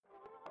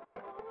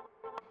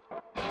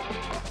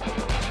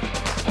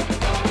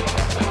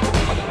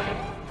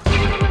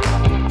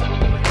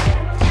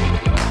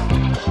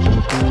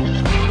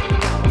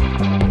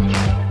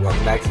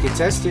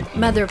tested.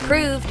 Mother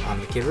approved.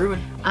 I'm the Kid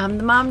Ruben. I'm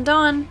the Mom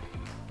Dawn.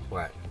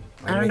 What?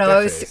 I don't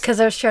know.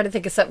 Because I was trying to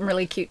think of something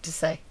really cute to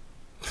say.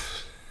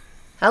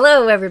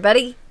 Hello,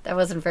 everybody. That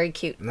wasn't very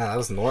cute. No, that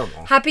was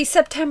normal. Happy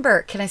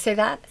September. Can I say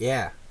that?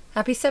 Yeah.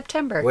 Happy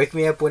September. Wake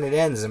me up when it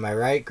ends. Am I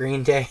right?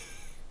 Green Day.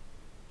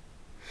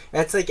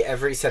 That's like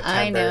every September.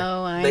 I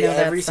know like that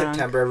every song.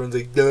 September, everyone's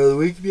like, "No,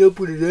 wake me up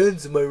when it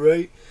ends." Am I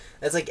right?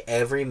 That's like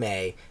every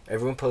May.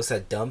 Everyone posts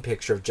that dumb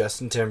picture of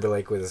Justin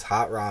Timberlake with his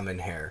hot ramen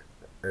hair,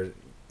 or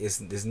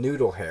his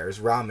noodle hair, his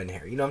ramen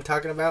hair. You know what I'm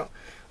talking about?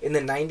 In the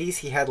 '90s,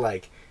 he had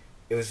like,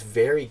 it was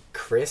very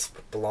crisp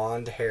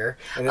blonde hair,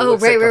 and it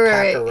looks like a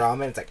pack of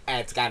ramen. It's like,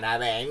 it's gonna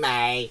be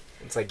May.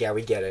 It's like, yeah,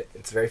 we get it.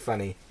 It's very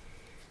funny.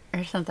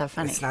 It's not that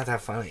funny. It's not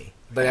that funny,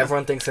 but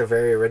everyone thinks they're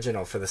very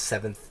original for the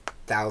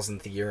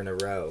 7,000th year in a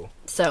row.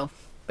 So,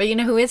 but you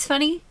know who is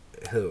funny?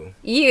 Who?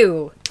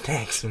 You.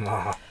 Thanks,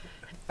 Mom.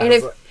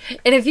 And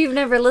if you've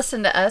never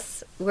listened to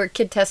us, we're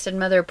Kid Tested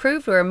Mother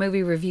Approved. We're a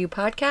movie review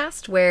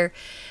podcast where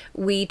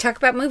we talk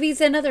about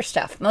movies and other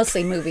stuff.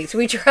 Mostly movies.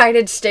 We try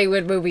to stay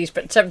with movies,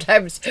 but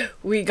sometimes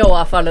we go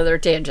off on other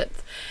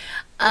tangents.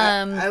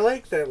 I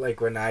like that. Like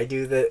when I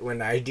do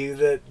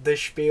the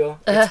spiel,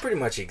 it's pretty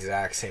much the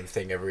exact same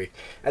thing every week.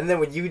 And then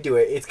when you do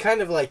it, it's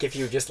kind of like if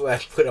you just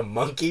put a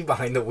monkey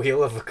behind the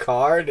wheel of a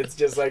car, and it's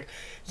just like,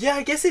 yeah,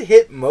 I guess it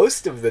hit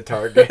most of the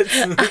targets.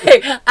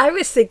 I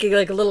was thinking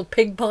like a little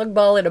ping pong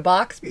ball in a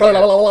box. Blah,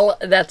 blah, blah, blah,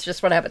 and that's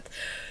just what happens.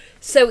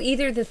 So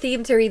either the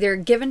themes are either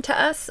given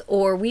to us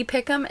or we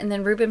pick them, and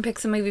then Ruben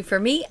picks a movie for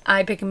me.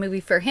 I pick a movie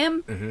for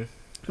him.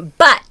 Mm-hmm.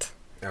 But.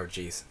 Oh,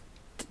 jeez.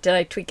 Did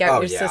I tweak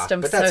out your system?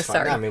 But that's so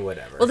fine. sorry. I mean,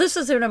 whatever. Well, this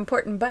was an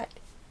important but.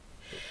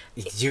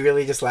 Did you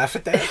really just laugh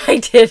at that? I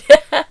did.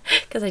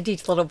 Because I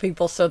teach little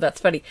people, so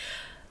that's funny.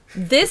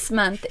 This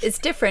month is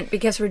different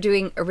because we're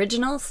doing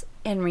originals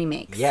and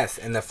remakes. Yes,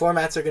 and the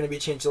formats are going to be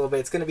changed a little bit.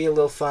 It's going to be a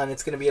little fun.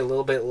 It's going to be a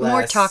little bit less...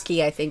 More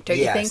talky, I think. Don't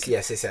you think?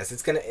 Yes.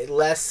 It's going to...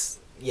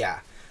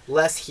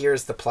 Less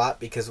here's the plot,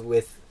 because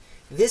with...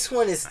 This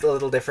one is a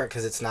little different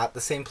because it's not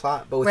the same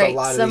plot, but with a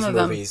lot of these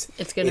movies,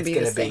 it's going to be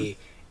the same.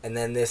 And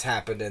then this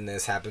happened and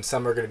this happened.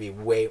 Some are going to be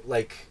way...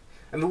 Like...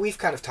 I mean, we've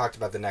kind of talked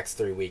about the next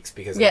 3 weeks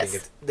because I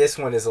think this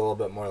one is a little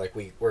bit more like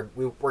we're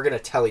going to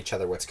tell each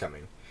other what's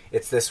coming.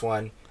 It's this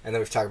one, and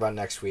then we've talked about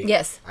next week.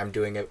 Yes. I'm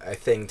doing a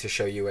thing to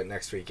show you what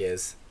next week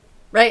is.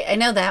 Right, I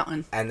know that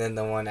one. And then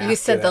the one after you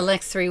said the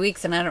next 3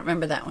 weeks, and I don't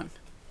remember that one.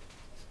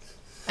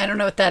 I don't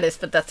know what that is,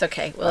 but that's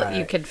okay. Well,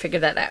 you can figure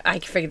that out. I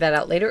can figure that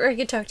out later, or I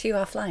can talk to you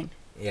offline.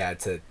 Yeah,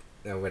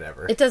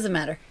 whatever. It doesn't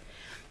matter.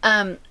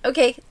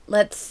 Okay,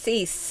 let's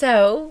see.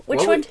 So,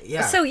 which one?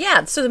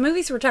 Yeah. So the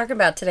movies we're talking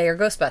about today are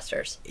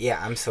Ghostbusters. Yeah,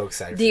 I'm so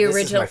excited. The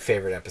original. This is my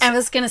favorite episode. I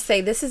was going to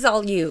say, this is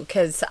all you,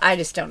 because I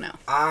just don't know.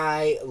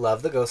 I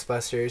love the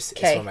Ghostbusters.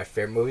 Okay. It's one of my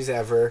favorite movies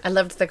ever. I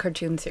loved the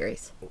cartoon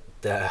series.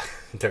 The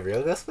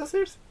real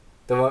Ghostbusters?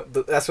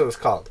 That's what it was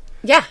called.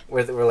 Yeah.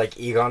 Where like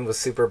Egon was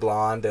super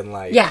blonde and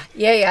like... Yeah,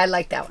 I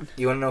like that one.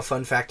 You want to know a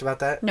fun fact about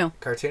that? No.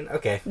 Cartoon?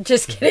 Okay.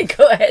 Just kidding.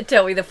 Go ahead.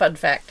 Tell me the fun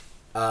fact.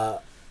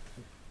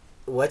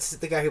 What's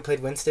the guy who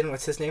played Winston?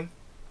 What's his name?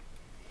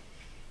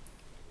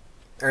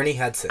 Ernie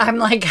Hudson. I'm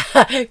like,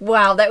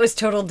 wow, that was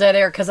total dead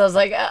air because I was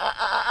like,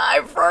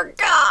 I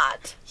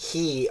forgot.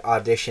 He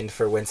auditioned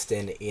for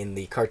Winston in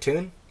the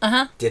cartoon.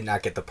 Did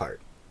not get the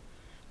part.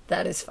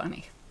 That is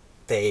funny.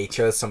 They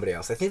chose somebody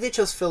else. I think they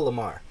chose Phil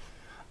Lamar.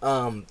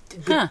 Do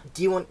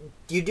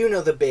you do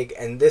know the big,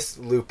 and this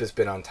loop has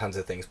been on tons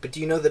of things, but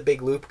do you know the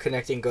big loop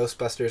connecting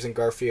Ghostbusters and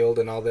Garfield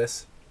and all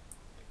this?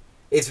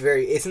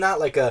 It's not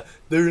like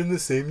they're in the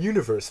same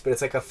universe, but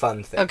it's like a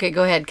fun thing. Okay,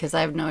 go ahead, because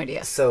I have no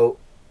idea. So,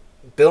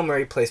 Bill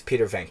Murray plays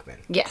Peter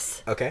Venkman.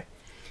 Yes. Okay?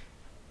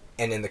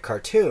 And in the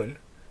cartoon,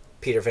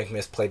 Peter Venkman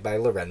is played by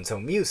Lorenzo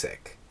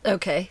Music.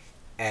 Okay.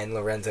 And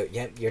Lorenzo...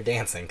 Yeah, you're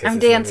dancing. I'm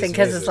dancing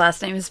because his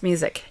last name is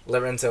Music.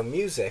 Lorenzo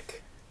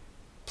Music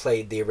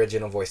played the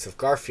original voice of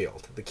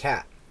Garfield, the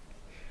cat.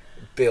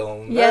 Bill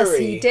Murray... Yes,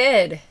 he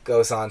did.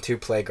 ...goes on to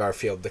play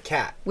Garfield the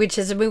cat. Which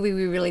is a movie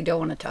we really don't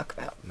want to talk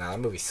about. No, that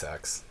movie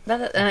sucks.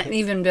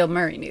 Even Bill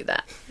Murray knew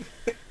that.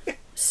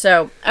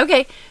 So,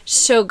 okay.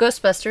 So,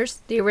 Ghostbusters,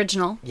 the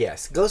original.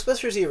 Yes,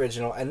 Ghostbusters, the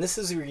original, and this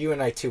is where you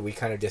and I, too, we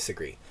kind of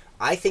disagree.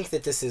 I think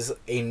that this is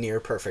a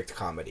near-perfect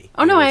comedy.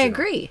 Oh, no, I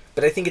agree.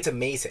 But I think it's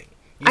amazing.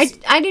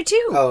 I do,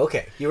 too. Oh,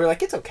 okay. You were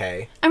like, it's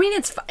okay. I mean,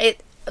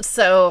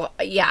 so,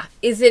 yeah.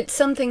 Is it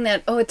something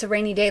that, it's a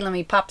rainy day, let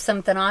me pop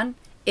something on?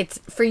 It's,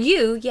 for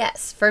you,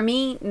 yes. For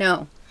me,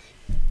 no.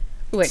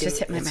 Ooh, I just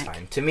hit my mic. It's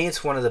fine. To me,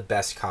 it's one of the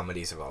best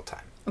comedies of all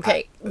time.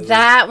 Okay,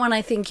 that one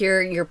I think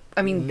the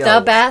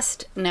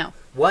best? No.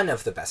 One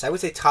of the best. I would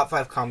say top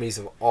 5 comedies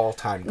of all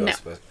time,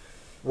 Ghostbusters.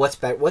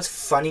 No. What's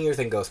funnier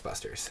than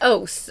Ghostbusters?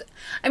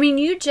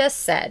 You just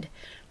said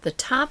the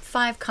top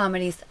 5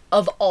 comedies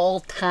of all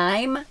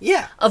time?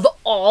 Yeah. Of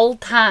all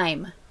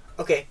time.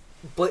 Okay,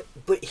 but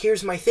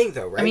here's my thing,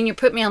 though, right? I mean, you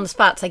put me on the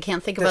spot, so I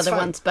can't think of other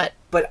ones, but...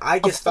 But I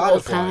just thought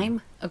of time?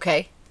 One.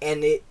 Okay.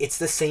 And it's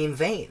the same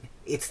vein.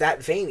 It's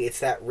that vein. It's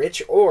that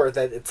rich, or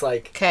that it's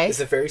like... Okay. It's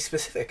a very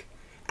specific...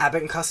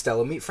 Abbott and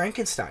Costello Meet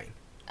Frankenstein.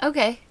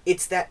 Okay.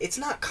 It's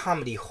not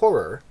comedy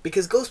horror,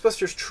 because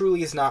Ghostbusters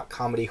truly is not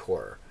comedy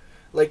horror.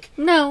 Like,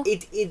 No.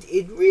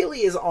 it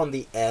really is on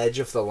the edge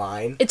of the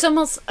line. It's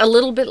almost a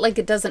little bit like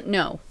it doesn't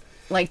know.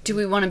 Like, do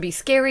we want to be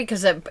scary?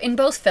 Because in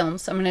both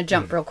films, I'm going to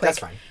jump real quick. That's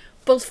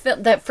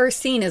fine. That first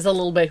scene is a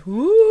little bit,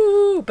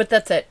 woo, but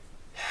that's it.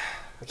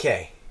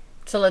 Okay.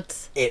 So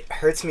let's... It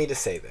hurts me to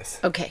say this.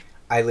 Okay.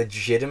 I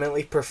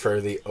legitimately prefer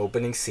the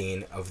opening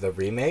scene of the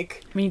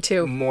remake. Me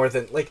too. More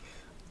than, like,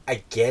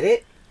 I get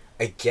it.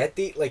 I get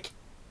the, like,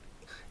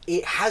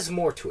 it has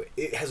more to it.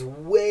 It has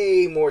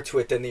way more to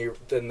it than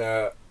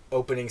the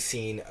opening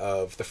scene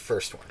of the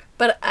first one.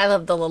 But I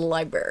love the little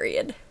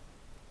librarian.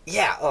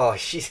 Yeah, oh,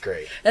 she's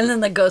great. And then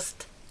the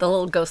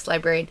little ghost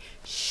librarian.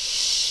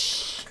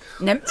 Shh.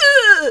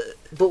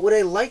 But what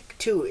I like,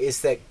 too,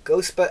 is that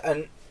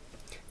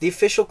the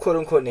official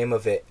quote-unquote name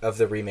of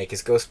the remake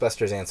is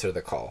Ghostbusters Answer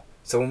the Call.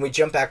 So when we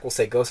jump back, we'll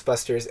say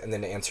Ghostbusters and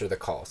then Answer the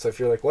Call. So if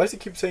you're like, why does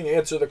it keep saying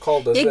Answer the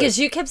Call? Yeah, because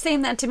you kept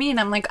saying that to me, and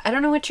I'm like, I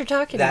don't know what you're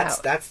talking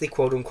about. That's the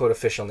quote-unquote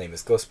official name,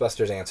 is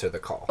Ghostbusters Answer the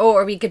Call.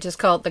 Or we could just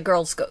call it the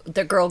girl You can't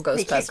call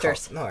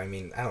Ghostbusters. no, I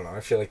mean, I don't know.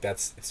 I feel like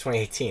it's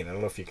 2018. I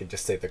don't know if you could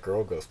just say the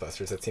girl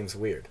Ghostbusters. That seems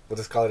weird. We'll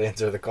just call it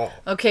Answer the Call.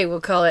 Okay,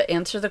 we'll call it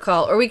Answer the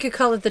Call. Or we could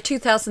call it the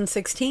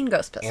 2016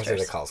 Ghostbusters. Answer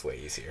the Call's way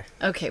easier.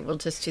 Okay, we'll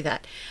just do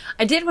that.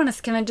 I did want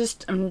to... Can I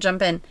just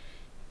jump in?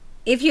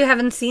 If you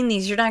haven't seen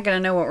these, you're not going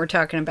to know what we're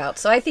talking about.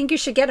 So I think you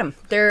should get them.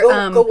 They're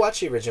Go watch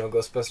the original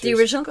Ghostbusters. The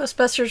original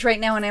Ghostbusters right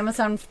now on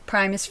Amazon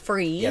Prime is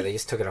free. Yeah, they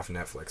just took it off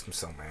Netflix. I'm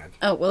so mad.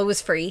 Oh, well, it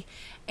was free.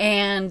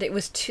 And it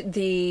was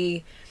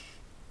the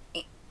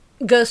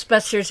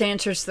Ghostbusters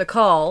Answers the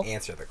Call.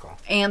 Answer the Call.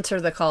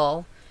 Answer the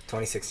Call.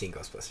 2016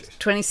 Ghostbusters.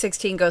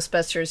 2016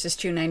 Ghostbusters is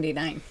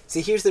 $2.99.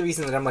 See, here's the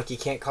reason that I'm like, you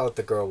can't call it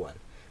the girl one.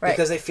 Right.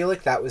 Because I feel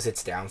like that was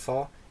its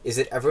downfall. Is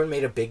that everyone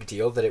made a big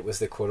deal that it was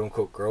the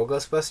quote-unquote girl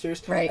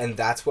Ghostbusters. Right. And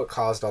that's what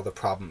caused all the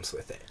problems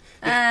with it.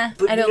 I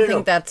don't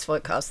think that's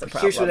what caused the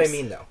problems. Here's what I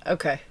mean, though.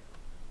 Okay.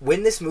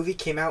 When this movie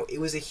came out,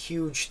 it was a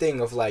huge thing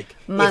of, like...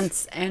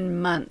 Months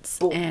and months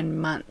But- and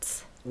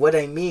months. What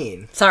I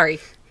mean... Sorry.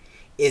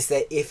 is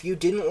that if you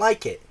didn't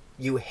like it,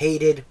 you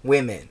hated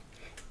women.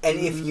 And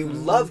if you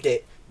loved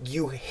it,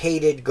 you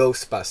hated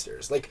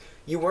Ghostbusters. Like,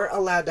 you weren't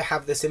allowed to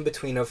have this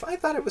in-between of, I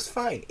thought it was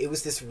fine. It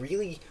was this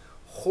really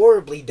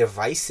horribly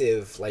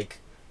divisive, like,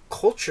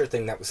 culture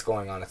thing that was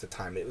going on at the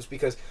time. It was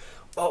because,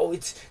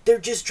 they're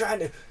just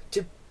trying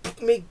to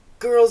make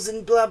girls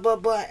and blah, blah,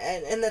 blah.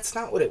 And that's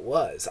not what it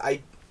was.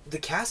 The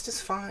cast is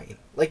fine.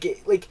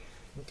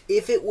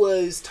 If it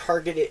was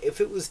targeted,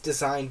 if it was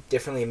designed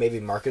differently and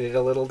maybe marketed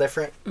a little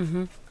different,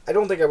 I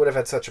don't think I would have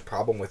had such a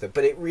problem with it.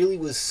 But it really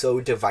was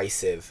so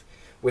divisive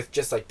with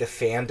just, like, the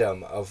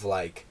fandom of,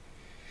 like,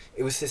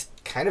 it was just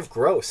kind of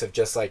gross of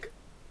just, like,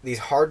 these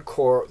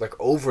hardcore, like,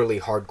 overly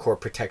hardcore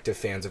protective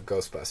fans of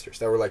Ghostbusters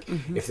that were like,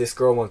 if this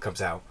girl one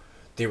comes out,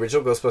 the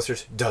original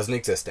Ghostbusters doesn't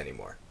exist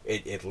anymore.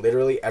 It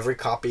literally, every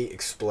copy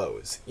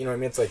explodes. You know what I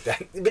mean? It's like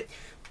that. But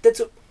that's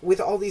what, with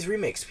all these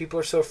remakes, people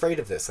are so afraid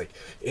of this. Like,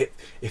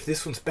 if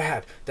this one's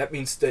bad, that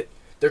means that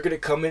they're going to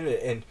come in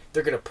and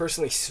they're going to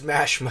personally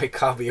smash my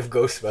copy of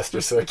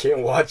Ghostbusters so I can't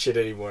watch it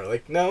anymore.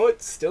 Like, no,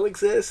 it still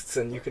exists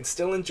and you can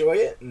still enjoy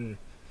it. And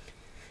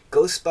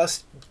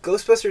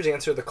Ghostbusters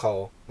Answer the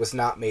Call was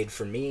not made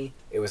for me.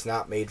 It was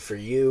not made for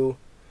you.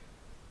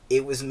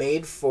 It was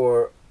made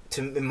for,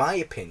 in my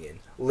opinion,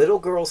 little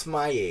girls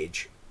my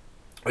age,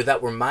 or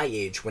that were my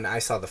age when I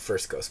saw the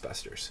first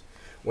Ghostbusters.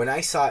 When I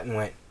saw it and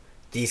went,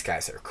 these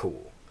guys are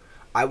cool.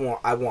 I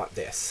want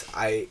this.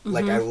 I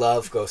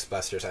love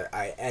Ghostbusters.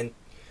 And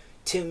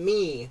to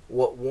me,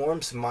 what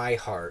warms my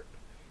heart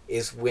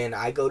is when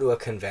I go to a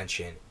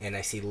convention and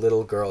I see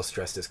little girls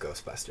dressed as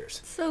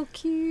Ghostbusters. So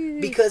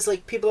cute. Because,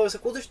 like, people are always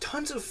like, well, there's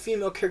tons of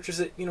female characters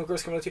that,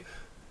 girls come out to.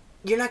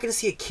 You're not going to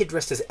see a kid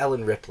dressed as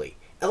Ellen Ripley.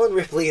 Ellen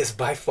Ripley is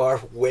by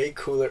far way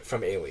cooler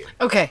from Alien.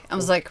 Okay, I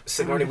was like...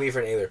 Sigourney Weaver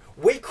and Alien.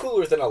 Way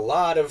cooler than a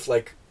lot of,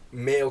 like,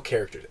 male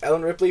characters.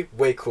 Ellen Ripley,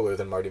 way cooler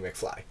than Marty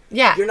McFly.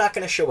 Yeah. You're not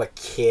going to show a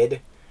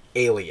kid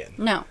Alien.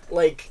 No.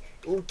 Like,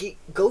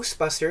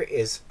 Ghostbuster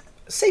is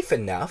safe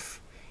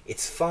enough.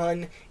 It's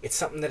fun. It's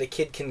something that a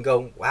kid can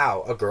go,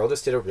 wow, a girl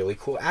just did a really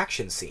cool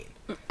action scene.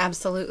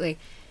 Absolutely.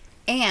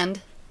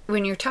 And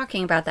when you're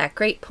talking about that,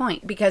 great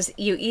point, because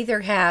you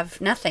either have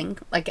nothing,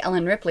 like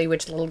Ellen Ripley,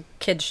 which little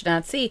kids should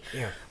not see,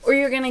 or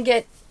you're going to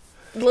get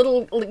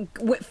little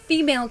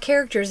female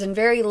characters in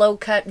very low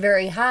cut,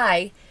 very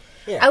high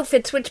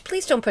outfits, which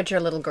please don't put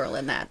your little girl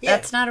in that. Yeah.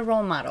 That's not a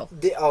role model.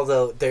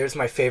 Although, there's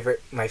my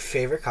favorite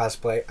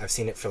cosplay. I've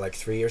seen it for like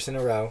 3 years in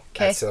a row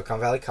at Silicon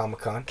Valley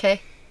Comic-Con.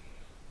 Okay.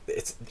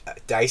 It's a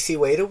dicey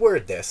way to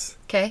word this.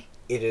 Okay.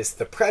 It is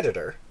the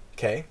Predator.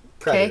 Okay?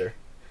 Predator. Okay.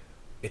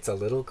 It's a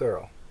little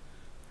girl.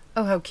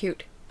 Oh, how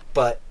cute.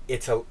 But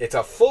it's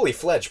a fully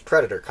fledged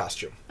Predator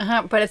costume.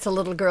 But it's a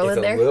little girl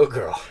in there? It's a little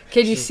girl.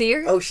 Can you see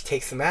her? Oh, she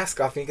takes the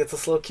mask off and you get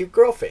this little cute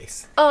girl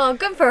face. Oh,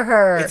 good for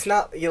her. It's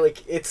not,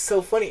 it's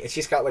so funny. And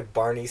she's got, like,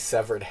 Barney's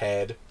severed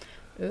head.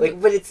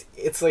 Like, but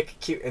it's like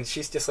cute, and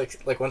she's just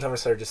like one time I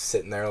saw her just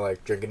sitting there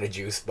like drinking a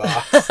juice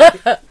box.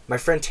 My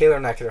friend Taylor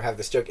and I could have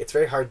this joke. It's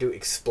very hard to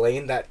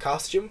explain that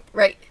costume,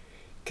 Right.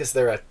 because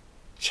they're a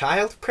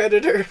child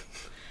predator.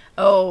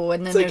 Oh,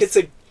 and then It's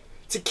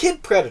a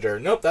kid predator.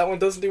 Nope, that one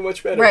doesn't do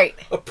much better. Right.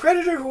 A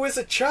predator who is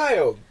a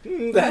child.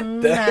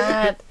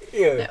 that.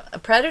 Yeah. No, a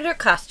predator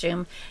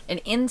costume,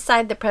 and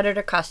inside the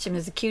predator costume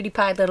is a cutie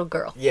pie little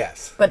girl.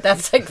 Yes. But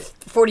that's like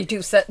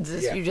 42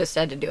 sentences. Yeah. You just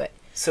had to do it.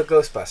 So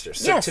Ghostbusters.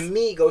 So Yes. to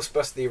me,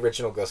 the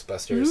original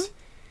Ghostbusters,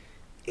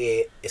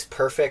 it is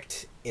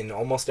perfect in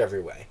almost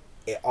every way.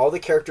 All the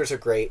characters are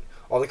great.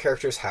 All the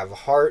characters have a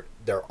heart.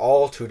 They're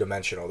all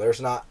two-dimensional.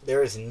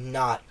 There is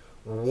not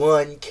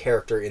one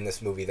character in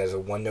this movie that is a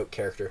one-note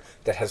character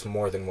that has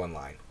more than one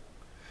line.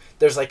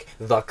 There's like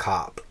the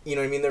cop. You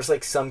know what I mean? There's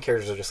like some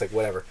characters that are just like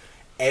whatever.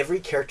 Every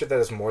character that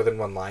has more than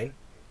one line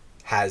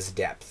has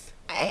depth.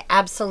 I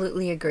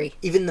absolutely agree.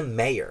 Even the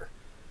mayor.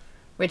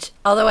 Which,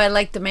 although I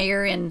like the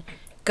mayor in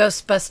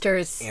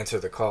Ghostbusters, Answer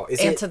the Call.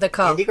 Answer the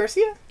Call. Andy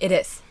Garcia? it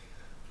is.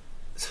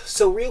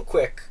 So real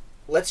quick,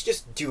 let's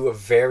just do a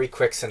very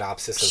quick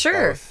synopsis of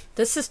Sure. both.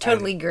 This is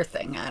totally your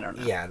thing. I don't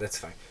know. Yeah, that's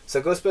fine.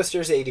 So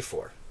Ghostbusters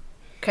 84.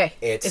 Okay.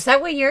 It's- Is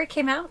that what year it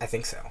came out? I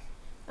think so.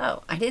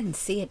 Oh, I didn't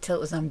see it till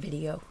it was on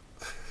video.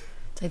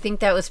 So I think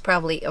that was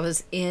probably, it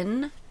was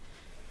in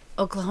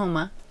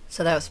Oklahoma.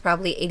 So that was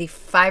probably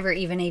 85 or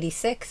even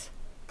 86.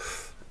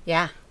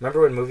 Yeah.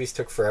 Remember when movies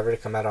took forever to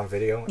come out on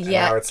video? And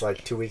Yeah. now it's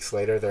like 2 weeks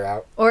later they're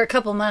out? Or a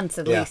couple months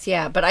at Yeah. least,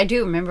 yeah. But I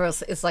do remember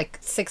it's like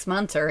 6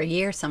 months or a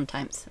year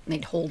sometimes. And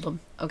they'd hold them.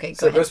 Okay, go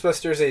So ahead.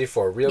 Ghostbusters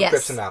 84, real Yes.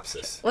 quick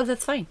synopsis. Well,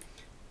 that's fine.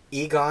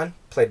 Egon,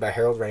 played by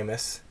Harold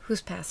Ramis.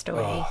 Who's passed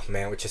away? Oh,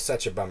 man, which is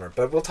such a bummer.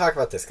 But we'll talk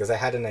about this because I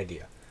had an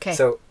idea. 'Kay.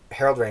 So,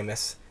 Harold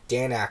Ramis,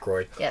 Dan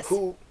Aykroyd, Yes.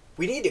 who,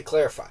 we need to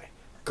clarify,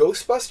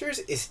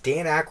 Ghostbusters is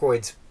Dan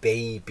Aykroyd's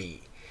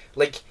baby.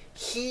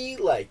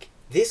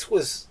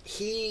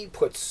 He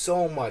put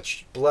so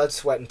much blood,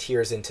 sweat, and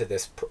tears into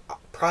this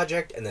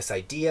project and this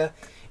idea.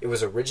 It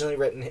was originally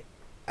written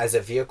as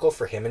a vehicle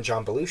for him and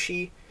John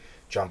Belushi.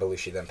 John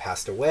Belushi then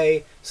passed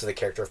away, so the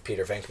character of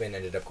Peter Venkman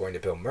ended up going to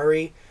Bill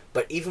Murray.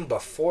 But even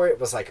before, it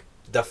was like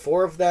the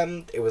four of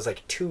them, it was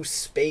like two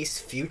space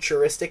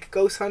futuristic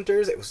ghost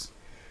hunters. It was...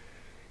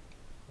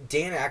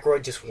 Dan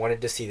Aykroyd just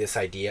wanted to see this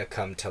idea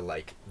come to,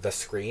 like, the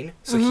screen,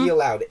 so he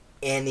allowed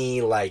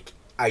any, like,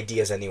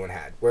 ideas anyone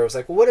had. Where it was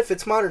like, well, what if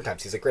it's modern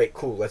times? He's like, great,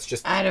 cool, let's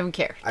just... I don't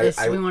care.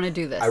 We want to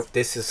do this.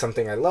 This is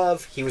something I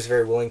love. He was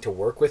very willing to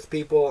work with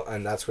people,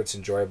 and that's what's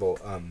enjoyable.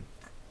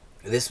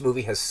 This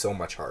movie has so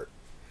much heart.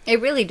 It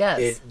really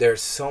does.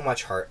 There's so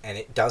much heart, and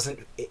it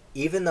doesn't...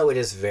 even though it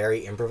is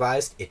very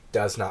improvised, it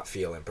does not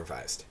feel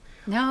improvised.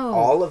 No.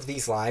 All of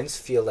these lines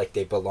feel like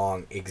they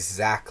belong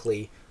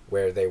exactly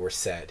where they were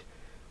said,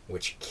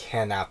 which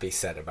cannot be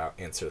said about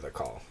Answer the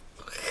Call.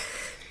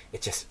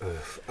 It just...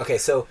 oof. Okay,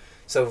 so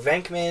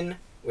Venkman,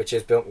 which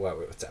is Bill...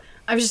 what's up?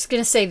 I was just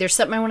going to say, there's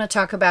something I want to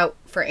talk about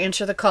for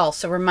Answer the Call,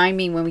 so remind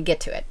me when we get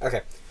to it.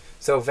 Okay,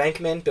 so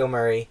Venkman, Bill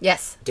Murray,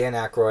 Yes. Dan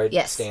Aykroyd,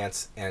 Yes.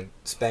 Stantz, and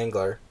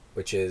Spangler,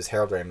 which is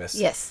Harold Ramis.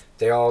 Yes.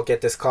 They all get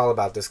this call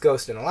about this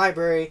ghost in a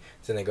library.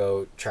 Then they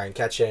go try and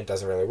catch it. It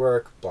doesn't really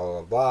work. Blah,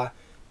 blah, blah.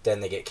 Then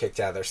they get kicked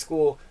out of their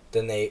school.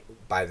 Then they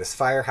buy this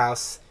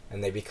firehouse,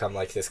 and they become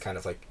like this kind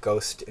of like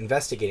ghost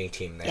investigating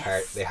team. They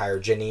hire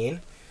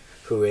Janine,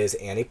 who is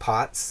Annie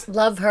Potts.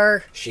 Love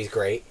her. She's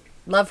great.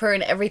 Love her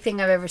in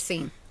everything I've ever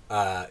seen.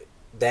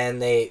 Then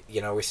they,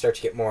 we start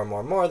to get more and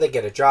more and more. They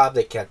get a job.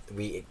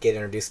 We get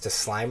introduced to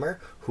Slimer,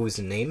 whose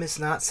name is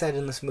not said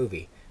in this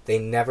movie. They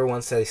never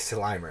once say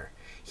Slimer.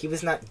 He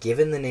was not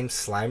given the name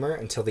Slimer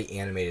until the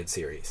animated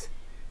series.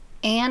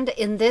 And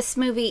in this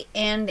movie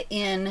and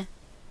in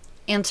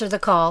Answer the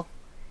Call,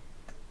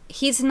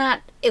 he's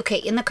not... Okay,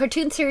 in the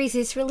cartoon series,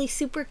 he's really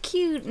super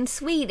cute and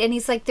sweet, and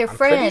he's like their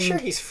friend. I'm pretty sure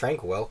he's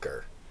Frank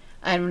Welker.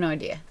 I have no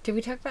idea. Did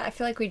we talk about... I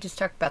feel like we just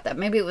talked about that.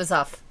 Maybe it was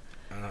off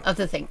of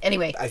the thing.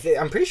 Anyway.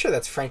 I'm pretty sure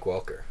that's Frank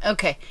Welker.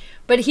 Okay.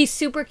 But he's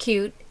super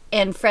cute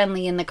and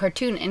friendly in the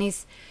cartoon, and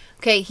he's...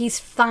 Okay, he's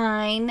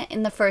fine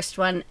in the first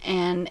one,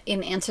 and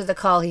in Answer the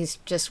Call, he's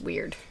just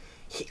weird.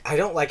 I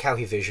don't like how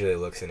he visually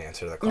looks in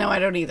Answer the Call. No, I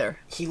don't either.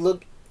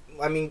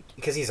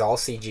 Because he's all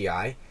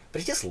CGI,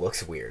 but he just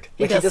looks weird.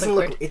 He doesn't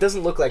look weird. It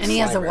doesn't look like And he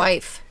Slimer. has a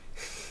wife.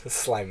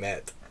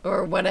 Slimette.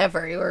 Or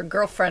whatever, or a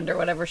girlfriend, or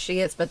whatever she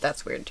is, but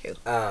that's weird too.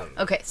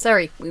 Okay,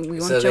 sorry, we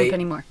won't jump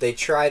anymore. They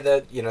try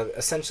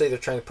essentially they're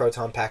trying to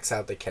proton packs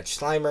out, they catch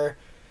Slimer,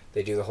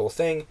 they do the whole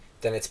thing,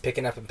 then it's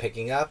picking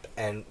up,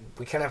 and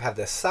we kind of have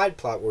this side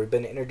plot where we've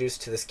been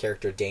introduced to this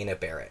character, Dana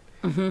Barrett,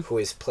 who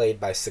is played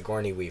by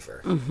Sigourney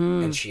Weaver.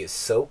 And she is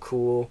so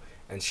cool,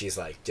 and she's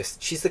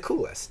she's the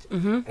coolest.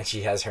 And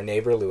she has her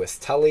neighbor, Louis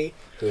Tully,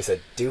 who is a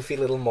doofy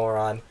little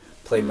moron,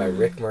 played by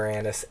Rick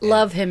Moranis.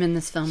 Love him in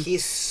this film.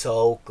 He's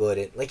so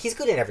good he's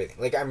good in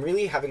everything. I'm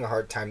really having a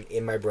hard time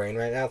in my brain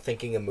right now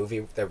thinking a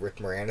movie that Rick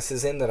Moranis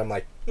is in that I'm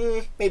like,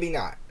 maybe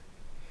not.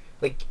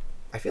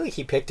 I feel like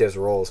he picked his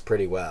roles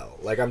pretty well.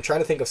 Like, I'm trying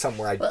to think of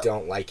something where I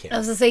don't like him. I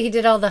was going to say he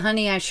did all the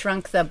Honey, I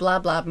Shrunk the Blah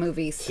Blah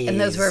movies. And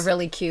those were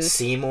really cute.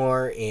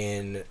 Seymour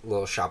in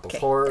Little Shop of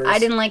Horrors. I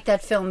didn't like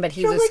that film, but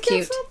he was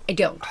cute. I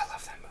don't. I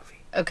love that movie.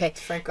 Okay.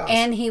 It's Frank Oz.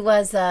 And he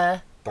was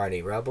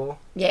Barney Rubble.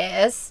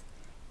 Yes.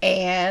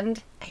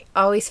 And I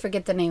always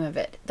forget the name of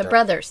it. The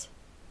brothers.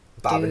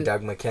 Bob and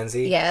Doug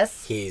McKenzie.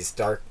 Yes. He's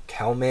Dark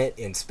Helmet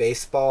in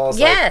Spaceballs.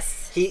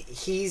 Yes. Like,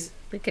 he's...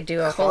 We could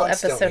do a whole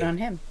episode on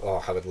him.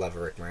 Oh, I would love a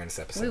Rick Moranis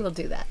episode. We will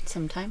do that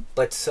sometime.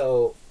 But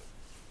so,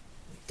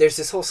 there's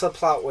this whole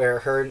subplot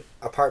where her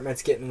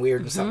apartment's getting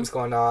weird and something's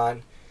going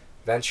on.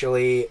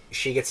 Eventually,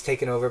 she gets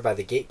taken over by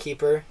the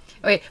gatekeeper.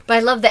 Wait, but I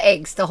love the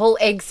eggs. The whole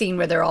egg scene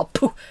where they're all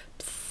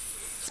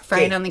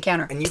frying on the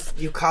counter. And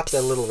you caught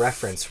the little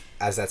reference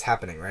as that's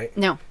happening, right?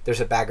 No.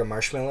 There's a bag of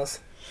marshmallows.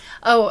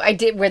 Oh, I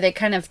did, where they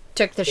kind of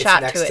took the shot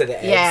to it. Next to the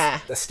eggs. Yeah.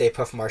 The Stay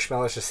Puft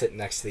marshmallows are sitting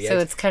next to the eggs. So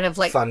it's kind of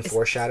like... Fun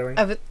foreshadowing.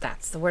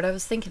 That's the word I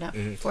was thinking of.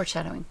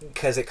 Foreshadowing.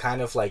 Because it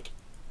kind of like...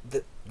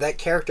 that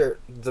character...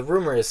 The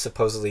rumor is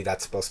supposedly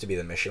that's supposed to be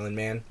the Michelin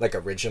Man. Like,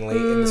 originally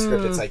in the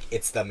script, it's like,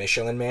 it's the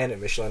Michelin Man. And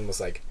Michelin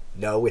was like,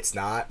 no, it's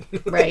not.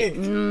 Right.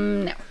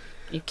 No.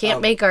 You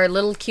can't make our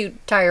little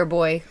cute tire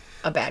boy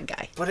a bad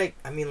guy. But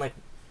I mean, like...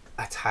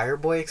 A tire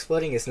boy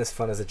exploding isn't as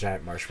fun as a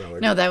giant marshmallow.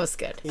 No, that was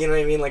good. You know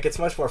what I mean? Like, it's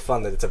much more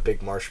fun that it's a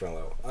big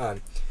marshmallow.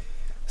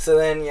 So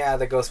then, yeah,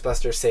 the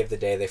Ghostbusters save the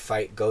day. They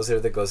fight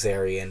Gozer the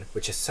Gozerian,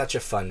 which is such a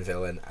fun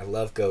villain. I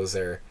love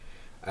Gozer.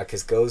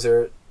 Because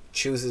Gozer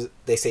chooses...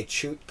 They say...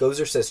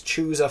 Gozer says,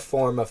 choose a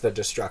form of the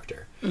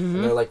Destructor.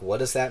 And they're like, what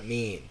does that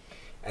mean?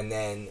 And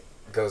then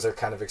Gozer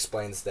kind of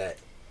explains that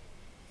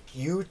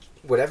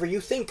whatever you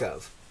think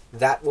of,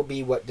 that will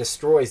be what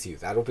destroys you.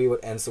 That'll be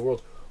what ends the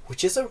world.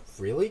 Which is a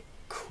really...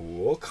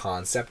 cool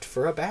concept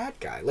for a bad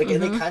guy. Like,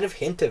 and they kind of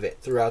hint of it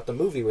throughout the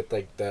movie with,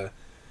 like, the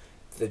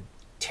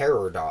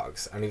terror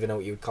dogs. I don't even know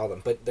what you would call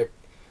them, but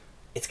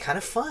it's kind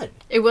of fun.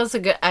 It was a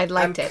good... I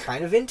liked it. I'm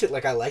kind of into it.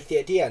 Like, I like the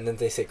idea. And then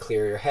they say,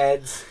 clear your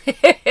heads.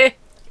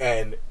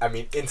 And, I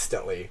mean,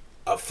 instantly,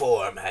 a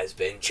form has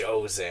been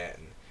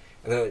chosen.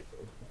 And then, like,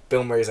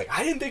 Bill Murray's like,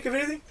 I didn't think of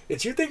anything.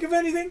 Did you think of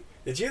anything?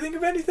 Did you think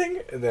of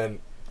anything? And then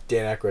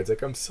Dan Aykroyd's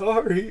like, I'm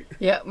sorry.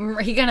 Yeah,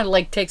 he kind of,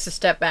 like, takes a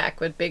step back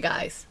with big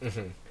eyes.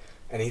 Mm-hmm.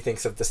 And he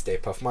thinks of the Stay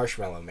Puft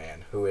Marshmallow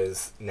Man, who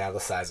is now the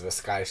size of a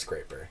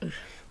skyscraper. But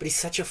he's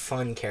such a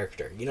fun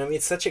character. You know what I mean?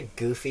 It's such a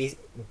goofy,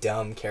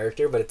 dumb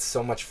character, but it's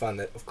so much fun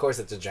that, of course,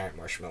 it's a giant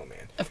marshmallow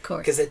man. Of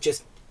course. Because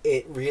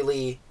it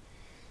really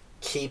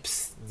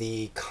keeps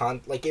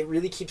it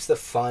really keeps the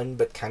fun,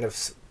 but kind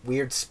of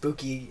weird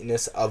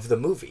spookiness of the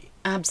movie.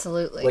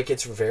 Absolutely. Like,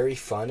 it's very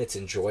fun. It's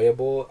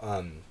enjoyable.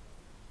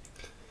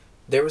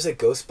 There was a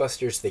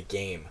Ghostbusters The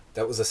Game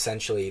that was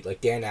essentially, like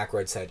Dan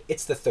Aykroyd said,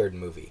 it's the third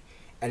movie.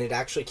 And it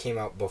actually came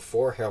out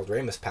before Harold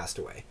Ramis passed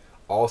away.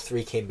 All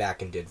three came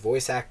back and did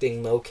voice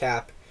acting,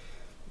 mocap.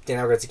 Dan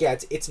Aykroyd's like, yeah,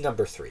 it's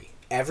number 3.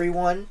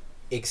 Everyone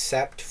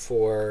except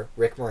for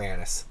Rick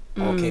Moranis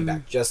all came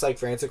back. Just like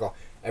Francis Gall.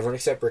 Everyone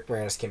except Rick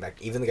Moranis came back.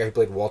 Even the guy who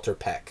played Walter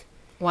Peck.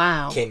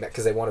 Wow. Came back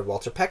because they wanted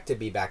Walter Peck to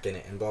be back in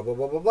it and blah, blah,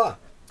 blah, blah, blah.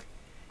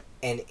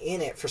 And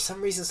in it, for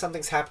some reason,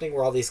 something's happening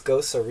where all these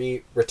ghosts are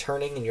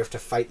returning and you have to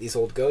fight these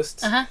old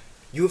ghosts. Uh-huh.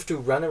 You have to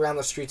run around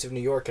the streets of New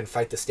York and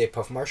fight the Stay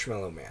Puft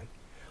Marshmallow Man.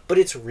 But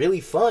it's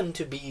really fun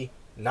to be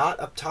not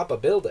up top a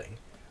building,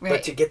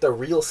 but to get the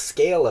real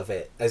scale of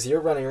it as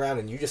you're running around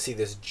and you just see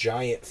this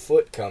giant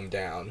foot come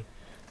down.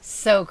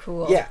 So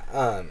cool. Yeah.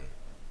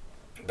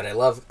 But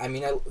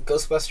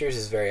Ghostbusters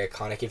is very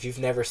iconic. If you've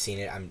never seen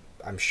it,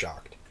 I'm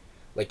shocked.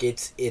 Like,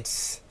 it's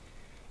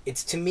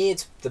to me,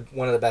 it's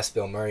one of the best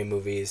Bill Murray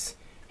movies.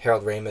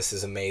 Harold Ramis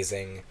is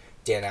amazing.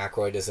 Dan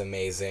Aykroyd is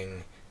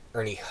amazing.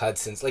 Ernie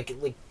Hudson's like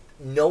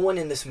no one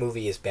in this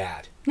movie is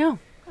bad. No.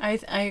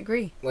 I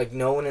agree. Like,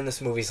 no one in this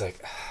movie's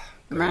like...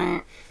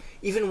 Right.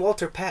 Even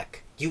Walter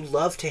Peck. You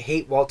love to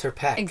hate Walter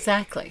Peck.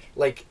 Exactly.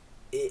 Like,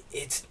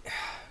 it's...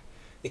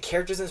 The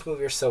characters in this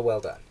movie are so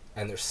well done.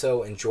 And they're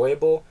so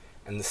enjoyable.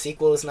 And the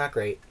sequel is not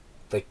great.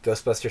 Like,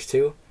 Ghostbusters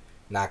 2,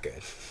 not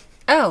good.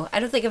 Oh, I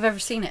don't think I've ever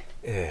seen it.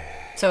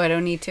 So I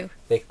don't need to.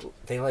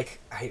 They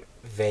like... I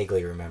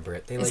vaguely remember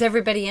it. Is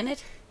everybody in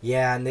it?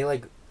 Yeah, and they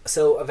like...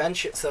 So,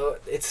 eventually... So,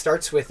 it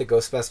starts with the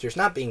Ghostbusters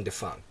not being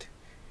defunct.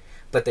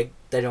 But they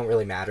don't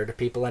really matter to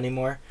people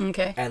anymore.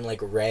 Okay. And, like,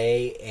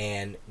 Ray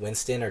and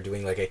Winston are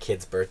doing, like, a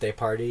kid's birthday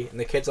party. And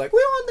the kid's like, we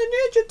want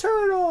the Ninja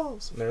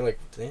Turtles! And they're like,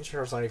 the Ninja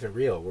Turtles aren't even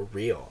real. We're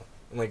real.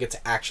 And, like, it's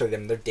actually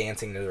them. They're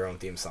dancing to their own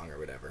theme song or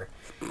whatever.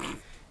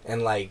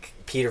 And, like,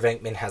 Peter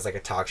Venkman has, like, a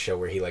talk show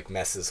where he, like,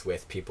 messes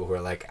with people who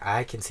are like,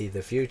 I can see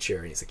the future.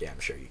 And he's like, yeah, I'm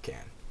sure you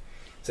can.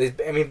 So,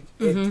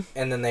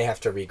 and then they have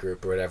to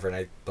regroup or whatever. And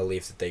I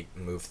believe that they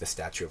move the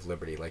Statue of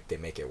Liberty. Like, they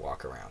make it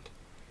walk around.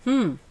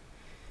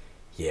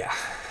 Yeah.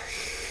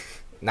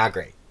 Not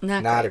great.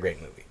 Not a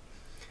great movie.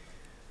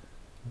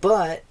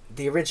 But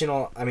the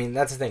original, I mean,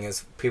 that's the thing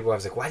is people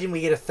always like, why didn't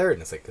we get a third?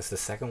 And it's like, because the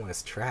second one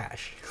is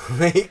trash.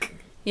 Like,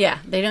 yeah,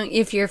 they don't.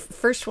 If your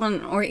first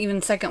one or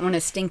even second one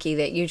is stinky,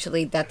 that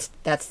usually that's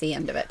the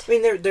end of it. I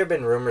mean, there have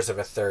been rumors of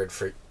a third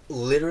for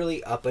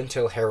literally up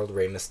until Harold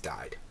Ramis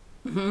died,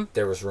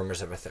 there was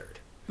rumors of a third.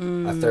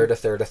 A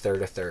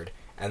third.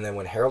 And then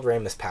when Harold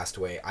Ramis passed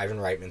away, Ivan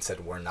Reitman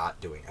said, we're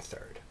not doing a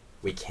third.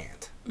 We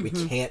can't. We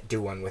can't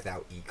do one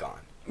without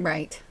Egon.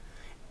 Right.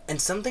 And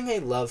something I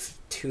love,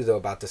 too, though,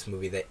 about this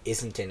movie that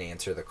isn't in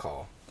Answer the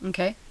Call.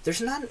 Okay.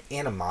 There's not an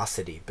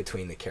animosity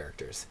between the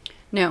characters.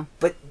 No.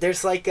 But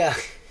there's like a...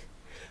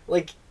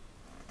 Like,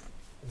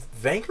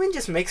 Venkman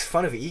just makes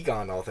fun of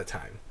Egon all the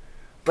time.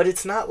 But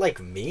it's not,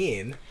 like,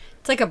 mean.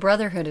 It's like a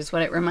brotherhood is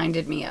what it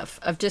reminded me of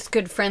just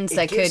good friends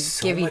that could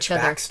give each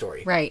other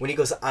backstory. Right. When he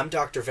goes, I'm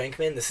Dr.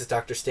 Venkman, this is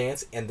Dr.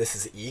 Stantz, and this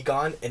is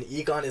Egon, and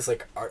Egon is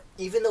like,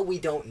 even though we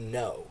don't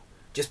know,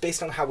 just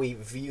based on how we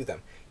view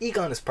them,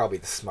 Egon is probably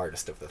the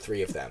smartest of the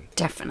three of them.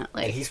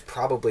 Definitely. And he's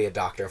probably a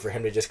doctor for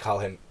him to just call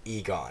him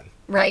Egon.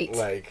 Right.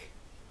 Like,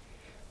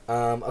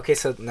 okay,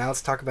 so now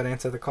let's talk about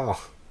Answer the Call.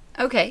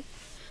 Okay.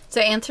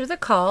 So Answer the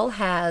Call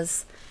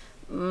has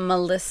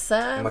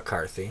Melissa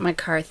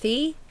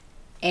McCarthy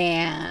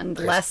and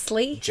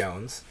Leslie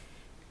Jones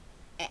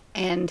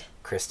and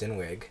Kristen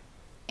Wiig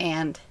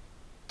and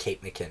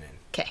Kate McKinnon.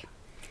 Okay.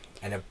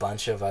 And a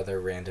bunch of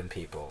other random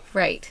people.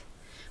 Right.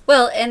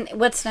 Well, and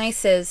what's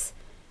nice is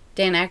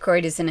Dan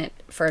Aykroyd is in it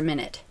for a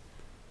minute.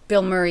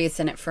 Bill Murray is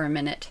in it for a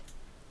minute.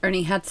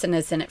 Ernie Hudson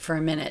is in it for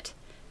a minute.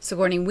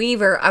 Sigourney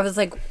Weaver, I was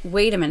like,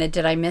 wait a minute,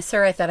 did I miss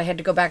her? I thought I had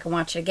to go back and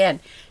watch it again.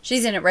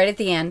 She's in it right at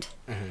the end.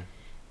 Mm-hmm.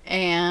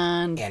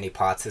 And Annie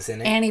Potts is in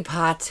it. Annie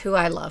Potts, who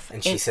I love.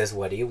 And she says,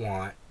 what do you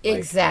want?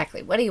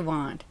 Exactly. What do you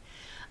want?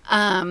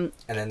 And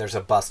then there's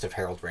a bust of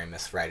Harold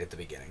Ramis right at the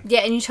beginning.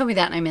 Yeah, and you told me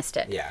that and I missed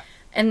it. Yeah.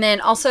 And then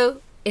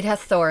also, it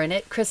has Thor in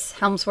it. Chris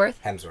Hemsworth.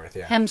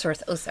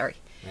 Hemsworth. Oh, sorry.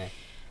 Yeah.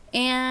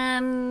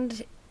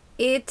 And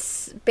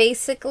it's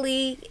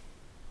basically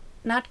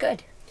not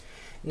good.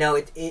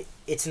 No,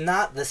 it's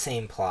not the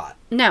same plot.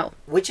 No.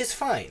 Which is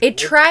fine. It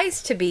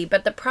tries to be,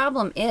 but the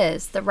problem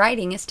is the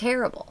writing is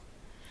terrible.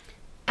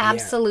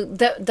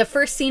 Absolute. Yeah. The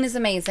first scene is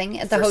amazing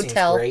at the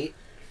hotel. Great.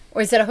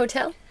 Or is it a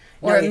hotel?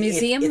 Or a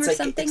museum or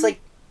something? It's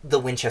like the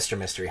Winchester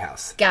Mystery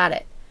House. Got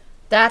it.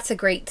 That's a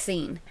great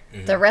scene.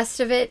 Mm-hmm. The rest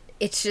of it,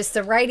 it's just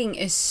the writing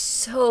is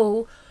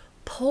so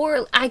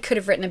poor. I could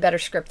have written a better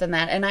script than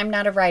that, and I'm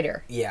not a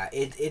writer. Yeah,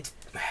 it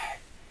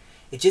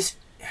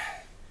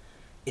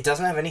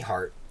doesn't have any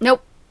heart.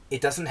 Nope. It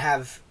doesn't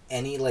have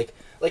any, like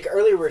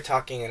earlier we were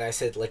talking and I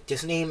said, like,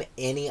 just name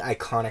any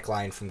iconic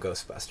line from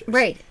Ghostbusters.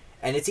 Right.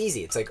 And it's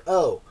easy. It's like,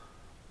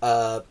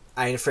 I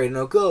ain't afraid of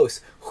no ghosts.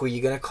 Who you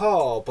gonna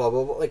call? Blah,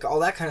 blah, blah. Like, all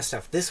that kind of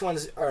stuff. This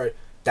one's,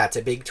 that's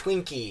a big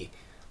Twinkie.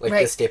 Like,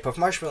 the Stay Puft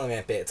Marshmallow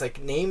Man bit. It's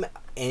like, name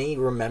any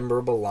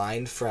memorable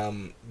line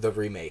from the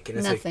remake. And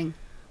it's nothing. Like,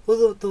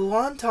 well, the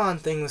wonton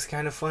thing was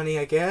kind of funny,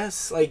 I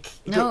guess. Like,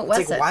 no, it's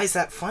wasn't. Like, why is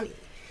that funny?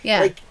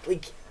 Yeah.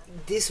 Like,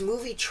 this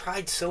movie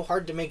tried so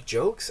hard to make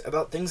jokes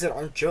about things that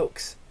aren't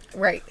jokes.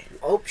 Right.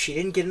 Oh, she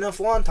didn't get enough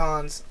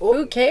wontons. Oh,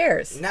 who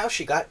cares? Now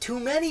she got too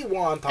many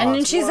wontons. And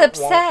then she's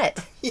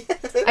upset. Yeah.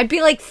 I'd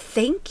be like,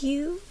 thank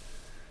you.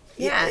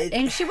 Yeah,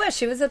 and she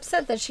was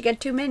upset that she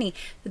got too many.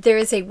 That there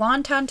is a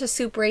wonton to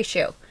soup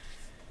ratio.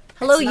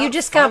 Hello, you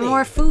just got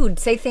more food.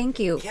 Say thank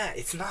you. Yeah,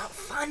 it's not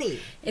funny.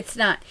 It's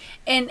not.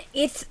 And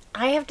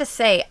I have to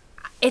say,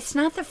 it's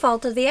not the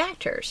fault of the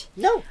actors.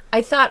 No.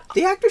 I thought...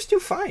 The actors do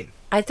fine.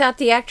 I thought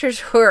the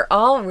actors were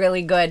all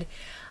really good.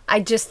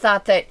 I just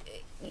thought that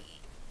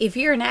if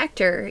you're an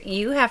actor,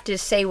 you have to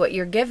say what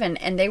you're given,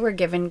 and they were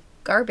given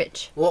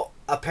garbage. Well,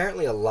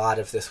 apparently a lot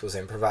of this was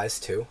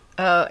improvised, too.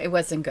 Oh, it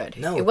wasn't good.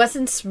 No. It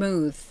wasn't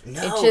smooth.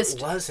 No,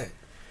 it wasn't.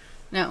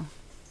 No.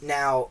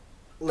 Now,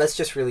 let's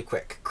just really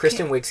quick.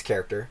 Kristen Wiig's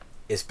character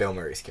is Bill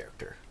Murray's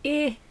character.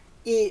 I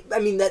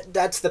mean,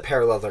 that's the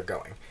parallel they're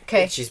going.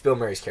 Okay. She's Bill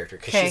Murray's character.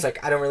 Because she's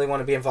like, I don't really want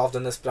to be involved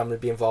in this, but I'm going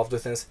to be involved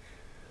with this.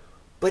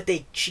 But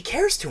she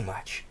cares too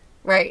much.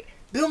 Right.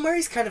 Bill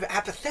Murray's kind of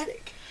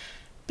apathetic.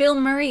 Bill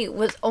Murray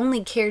was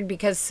only cared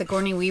because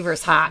Sigourney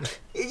Weaver's hot.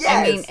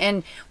 Yes. I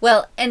mean,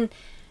 and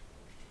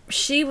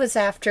she was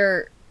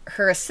after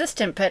her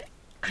assistant, but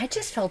I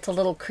just felt a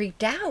little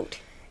creeped out.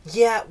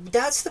 Yeah,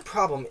 that's the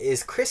problem,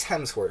 is Chris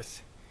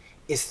Hemsworth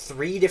is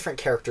 3 different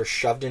characters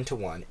shoved into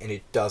one, and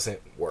it doesn't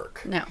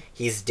work. No.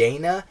 He's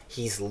Dana,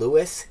 he's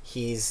Lewis,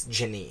 he's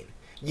Janine.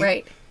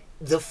 Right.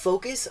 The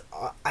focus,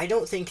 I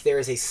don't think there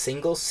is a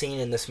single scene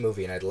in this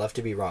movie, and I'd love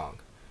to be wrong,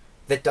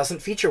 that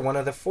doesn't feature one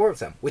of the 4 of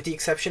them, with the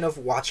exception of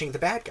watching the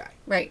bad guy.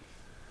 Right.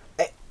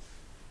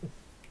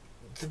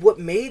 What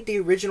made the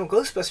original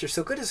Ghostbusters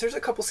so good is there's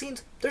a couple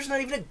scenes, there's not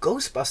even a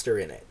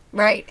Ghostbuster in it.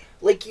 Right.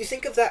 Like, you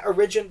think of that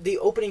the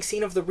opening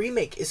scene of the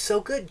remake is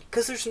so good,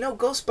 because there's no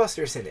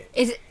Ghostbusters in it.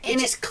 It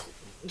just,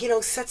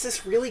 sets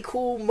this really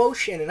cool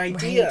motion and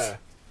idea. Right.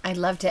 I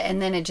loved it,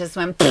 and then it just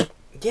went...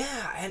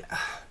 Yeah, and...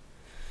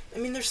 I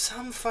mean, there's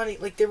some funny...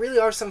 Like, there really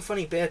are some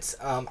funny bits.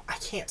 I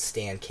can't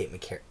stand Kate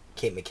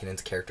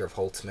McKinnon's character of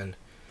Holtzman.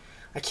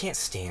 I can't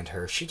stand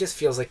her. She just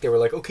feels like they were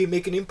like, okay,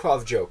 make an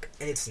improv joke.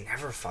 And it's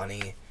never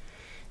funny.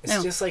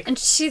 It's just like... And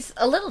she's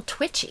a little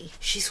twitchy.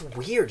 She's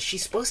weird.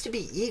 She's supposed to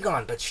be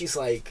Egon, but she's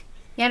like...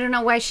 Yeah, I don't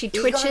know why she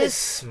twitches. Egon is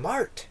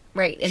smart.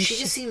 Right. And she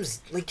just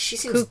seems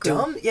cuckoo.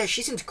 dumb. Yeah,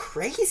 she seems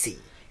crazy.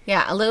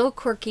 Yeah, a little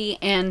quirky,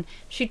 and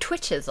she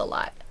twitches a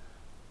lot.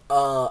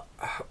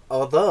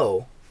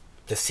 Although,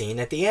 the scene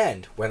at the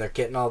end, when they're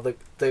getting all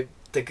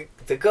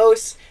the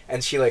ghosts,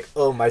 and she like,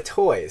 oh, my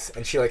toys,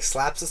 and she like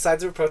slaps the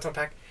sides of her proton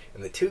pack,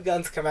 and the two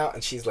guns come out,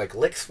 and she's like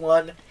licks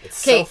one. It's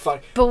so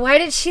fun. But why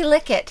did she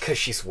lick it? Because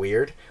she's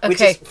weird.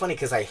 Which is funny,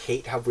 because I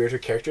hate how weird her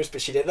character is,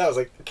 but she did that. I was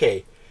like,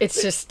 okay. It's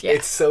just, yeah.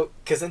 It's so...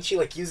 Because then she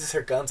like uses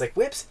her guns like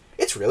whips.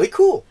 It's really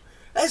cool.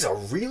 That is a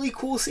really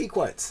cool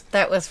sequence.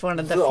 That was one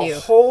of the few. The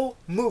whole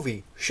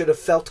movie should have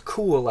felt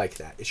cool like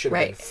that. It should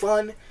have been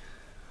fun.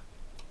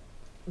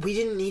 We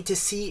didn't need to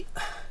see...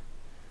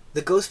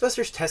 The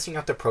Ghostbusters testing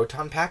out the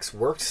proton packs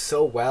worked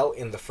so well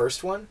in the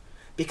first one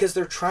because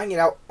they're trying it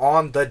out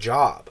on the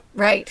job.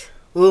 Right.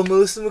 Well,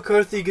 Melissa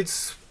McCarthy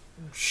gets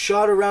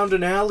shot around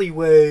an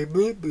alleyway.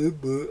 Blah, blah,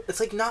 blah. It's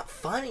like not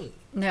funny.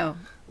 No.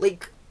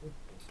 Like,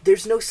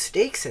 there's no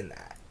stakes in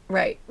that.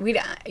 Right.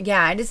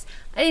 I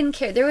didn't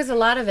care. There was a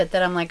lot of it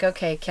that I'm like,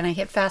 okay, can I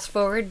hit fast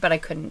forward? But I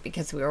couldn't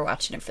because we were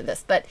watching it for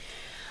this. But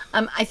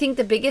I think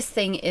the biggest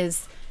thing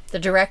is the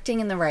directing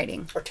and the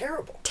writing. Are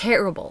terrible.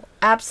 Terrible.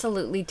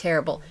 Absolutely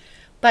terrible.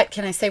 But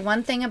can I say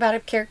one thing about a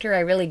character I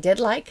really did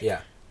like?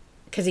 Yeah.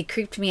 Because he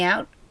creeped me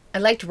out. I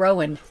liked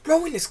Rowan.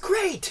 Rowan is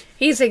great.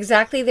 He's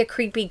exactly the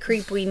creepy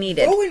creep we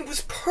needed. Rowan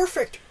was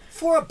perfect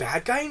for a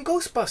bad guy in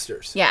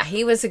Ghostbusters. Yeah,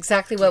 he was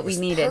exactly what we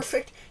needed.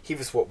 Perfect. He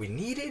was what we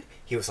needed.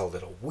 He was a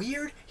little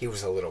weird. He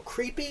was a little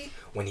creepy.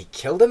 When he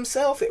killed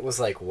himself, it was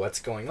like, what's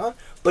going on?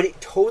 But it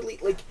totally,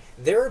 like,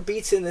 there are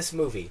beats in this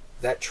movie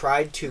that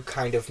tried to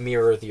kind of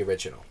mirror the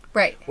original.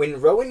 Right. When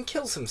Rowan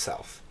kills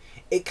himself,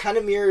 it kind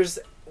of mirrors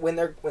when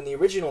the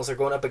originals are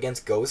going up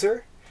against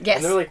Gozer. Yes.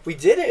 And they're like, we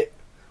did it.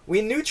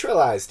 We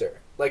neutralized her.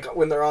 Like,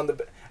 when they're on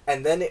the...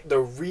 And then the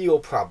real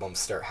problems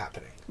start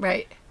happening.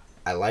 Right.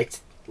 I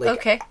liked... Like,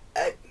 okay.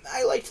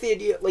 I liked the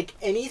idea... Like,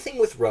 anything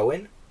with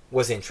Rowan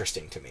was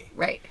interesting to me.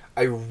 Right.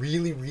 I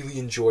really, really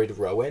enjoyed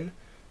Rowan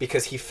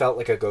because he felt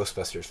like a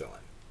Ghostbusters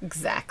villain.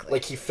 Exactly.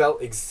 Like, he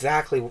felt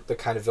exactly the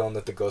kind of villain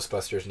that the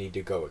Ghostbusters need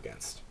to go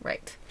against.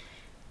 Right.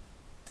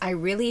 I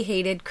really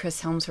hated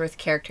Chris Hemsworth's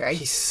character.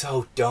 He's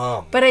so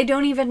dumb. But I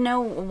don't even know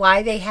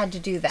why they had to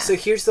do that. So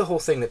here's the whole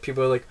thing that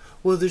people are like,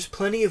 well, there's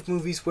plenty of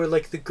movies where,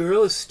 like, the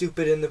girl is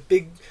stupid and the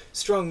big,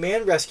 strong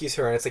man rescues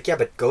her. And it's like, yeah,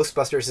 but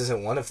Ghostbusters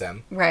isn't one of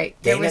them. Right.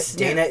 Dana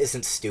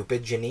isn't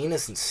stupid. Janine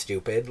isn't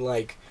stupid.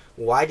 Like,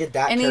 why did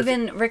that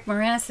even Rick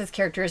Moranis'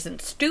 character isn't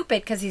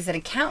stupid because he's an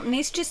accountant.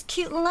 He's just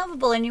cute and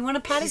lovable, and you want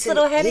to pat his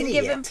little head and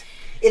give him...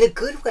 In a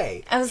good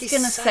way. I was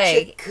going to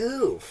say... He's such a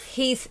goof.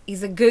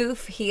 He's a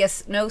goof. He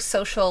has no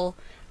social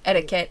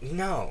etiquette.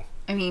 No.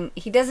 I mean,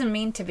 he doesn't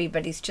mean to be,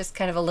 but he's just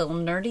kind of a little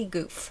nerdy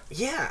goof.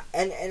 Yeah,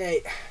 and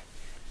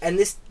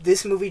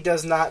this movie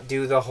does not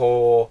do the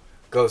whole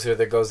Gozer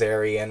the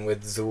Gozerian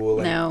with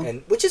Zool,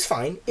 and which is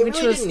fine. It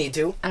really didn't need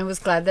to. I was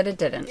glad that it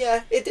didn't.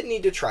 Yeah, it didn't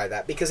need to try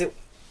that because it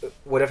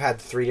would have had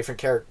three different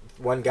characters.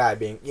 One guy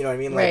being, you know what I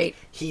mean? Like, right.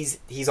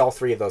 He's all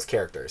three of those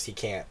characters. He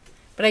can't.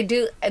 But I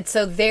do, and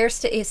so their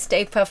Stay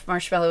Puft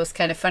Marshmallow was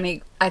kind of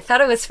funny. I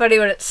thought it was funny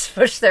when it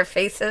smushed their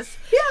faces.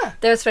 Yeah.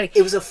 That was funny.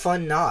 It was a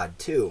fun nod,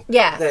 too.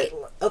 Yeah.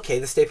 Okay,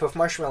 the Stay Puft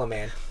Marshmallow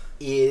Man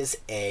is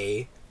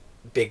a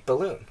big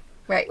balloon.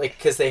 Right. Like,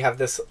 because they have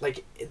this,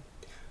 like,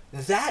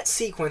 that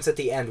sequence at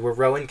the end where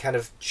Rowan kind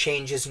of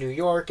changes New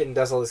York and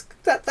does all this,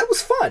 that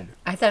was fun.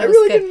 I thought I it was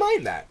really good. didn't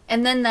mind that.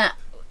 And then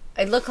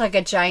it looked like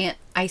a giant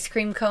ice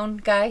cream cone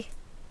guy.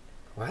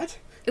 What?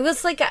 It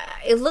was like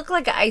it looked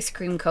like an ice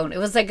cream cone. It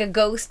was like a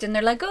ghost, and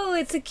they're like, "Oh,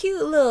 it's a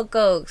cute little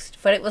ghost."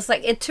 But it was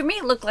like to me,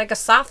 it looked like a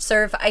soft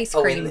serve ice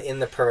cream. Oh, in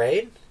the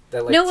parade?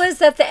 No, it was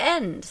at the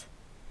end.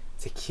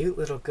 It's a cute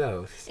little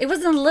ghost. It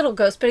wasn't a little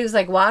ghost, but he was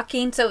like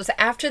walking. So it was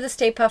after the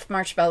Stay Puft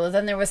Marshmallow.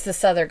 Then there was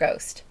this other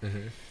ghost.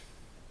 Mm-hmm.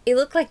 It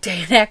looked like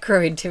Dan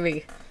Aykroyd to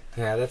me.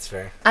 Yeah, that's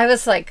fair. I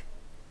was like,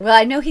 well,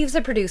 I know he was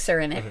a producer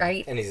in it,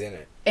 right? And he's in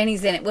it. And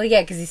he's in it. Well,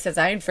 yeah, because he says,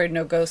 "I ain't afraid of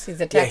no ghosts." He's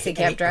a taxi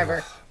cab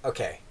driver.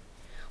 Okay.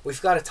 We've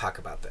got to talk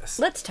about this.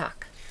 Let's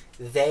talk.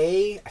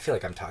 I feel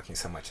like I'm talking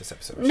so much this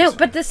episode. No,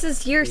 but this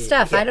is your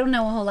stuff. Yeah. I don't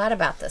know a whole lot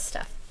about this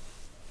stuff.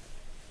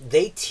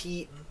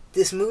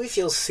 This movie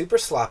feels super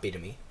sloppy to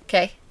me.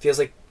 Okay. Feels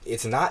like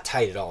it's not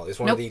tight at all. It's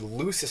one of the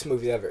loosest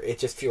movies ever. It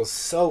just feels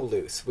so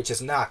loose, which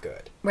is not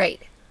good.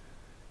 Right.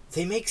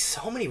 They make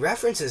so many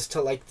references to,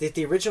 like, that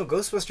the original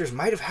Ghostbusters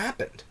might have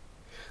happened.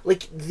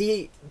 Like,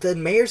 the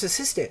mayor's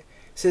assistant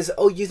says,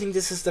 "Oh, you think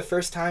this is the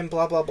first time,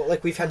 blah, blah, blah,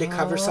 like, we've had to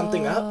cover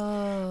something up?"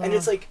 And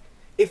it's like,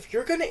 if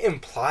you're going to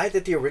imply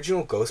that the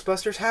original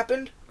Ghostbusters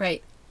happened,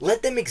 right,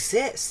 let them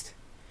exist.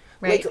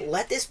 Right. Like,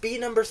 let this be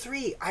number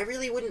 3. I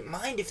really wouldn't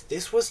mind if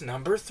this was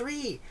number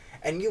 3,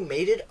 and you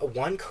made it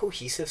one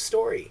cohesive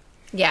story.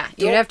 Yeah,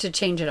 you'd have to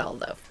change it all,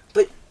 though.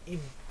 But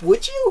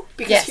would you?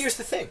 Because here's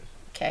the thing.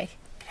 Okay.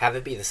 Have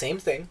it be the same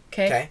thing.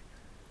 Okay.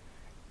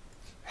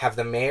 Have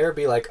the mayor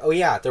be like, "Oh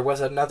yeah, there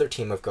was another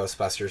team of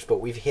Ghostbusters,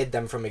 but we've hid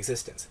them from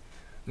existence."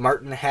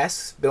 Martin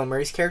Hess, Bill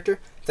Murray's character,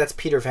 that's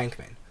Peter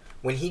Venkman.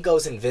 When he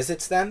goes and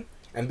visits them,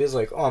 and Bill's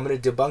like, "Oh, I'm going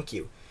to debunk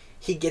you,"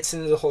 he gets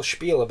into the whole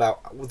spiel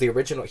about the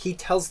original. He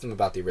tells them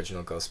about the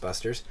original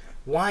Ghostbusters,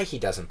 why he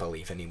doesn't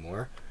believe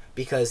anymore,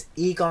 because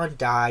Egon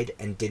died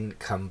and didn't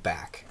come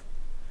back.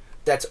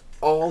 That's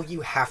all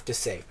you have to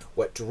say.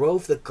 What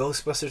drove the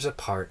Ghostbusters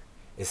apart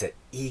is that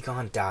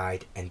Egon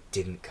died and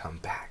didn't come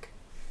back.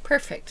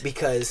 Perfect.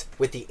 Because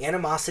with the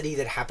animosity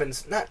that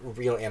happens, not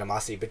real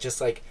animosity, but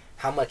just like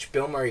how much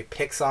Bill Murray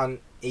picks on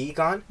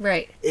Egon,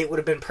 right? It would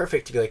have been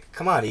perfect to be like,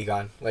 come on,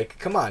 Egon, like,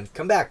 come on,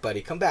 come back,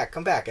 buddy, come back,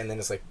 and then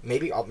it's like,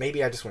 maybe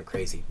I just went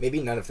crazy, maybe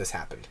none of this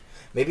happened,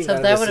 maybe so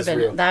none that of would this have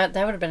is been real. that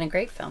would have been a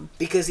great film.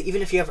 Because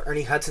even if you have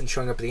Ernie Hudson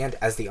showing up at the end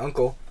as the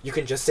uncle, you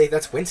can just say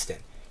that's Winston,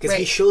 because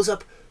he Right. shows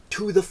up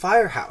to the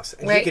firehouse,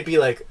 and he Right. could be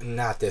like,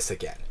 not this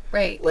again.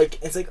 Right. Like,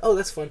 it's like, oh,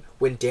 that's fun.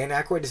 When Dan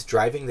Aykroyd is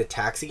driving the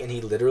taxi and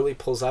he literally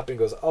pulls up and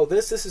goes, oh,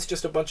 this is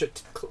just a bunch of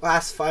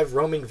class 5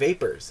 roaming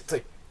vapors. It's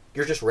like,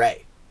 you're just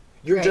Ray.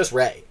 You're Right. just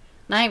Ray.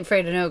 And I ain't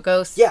afraid of no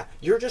ghosts. Yeah,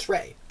 you're just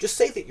Ray. Just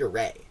say that you're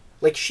Ray.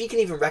 Like, she can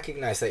even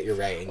recognize that you're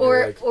Ray. And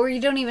you're like, Or you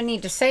don't even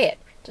need to say it.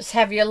 Just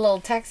have your little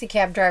taxi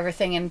cab driver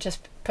thing and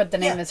just put the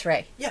name as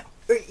Ray. yeah.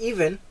 Or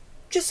even,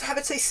 just have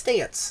it say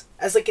Stance.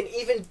 As like an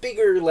even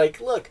bigger,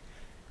 like, look.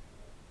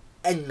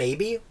 And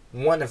maybe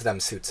one of them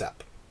suits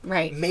up.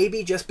 Right.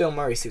 Maybe just Bill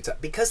Murray suits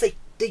up. Because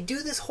they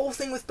do this whole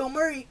thing with Bill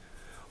Murray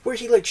where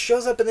he, like,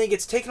 shows up and then he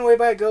gets taken away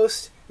by a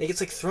ghost. And he gets,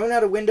 like, thrown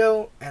out a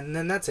window. And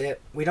then that's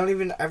it. We don't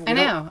even ever... I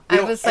know. We I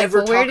don't was like, ever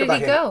well, where talk did about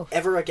he him go?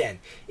 ever again.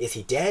 Is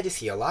he dead? Is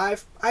he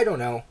alive? I don't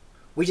know.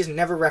 We just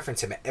never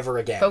reference him ever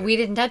again. But we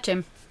didn't touch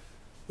him.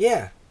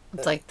 Yeah.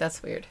 It's like,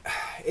 that's weird.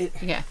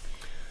 Yeah.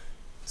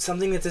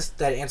 Something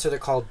that Answer the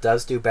Call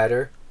does do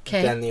better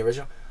 'Kay. than the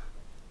original.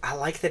 I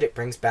like that it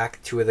brings back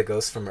 2 of the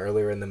ghosts from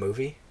earlier in the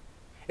movie.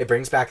 It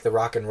brings back the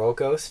rock and roll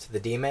ghost, the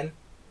demon,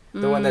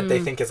 the one that they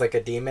think is like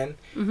a demon,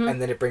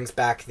 and then it brings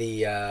back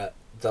the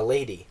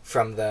lady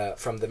from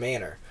the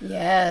manor.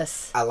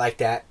 Yes. I like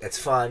that. It's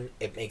fun.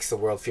 It makes the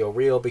world feel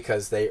real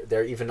because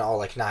they're even all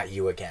like, not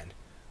you again.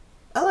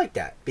 I like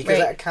that because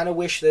Right. I kind of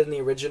wish that in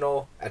the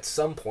original, at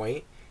some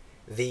point,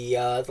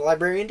 the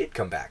librarian did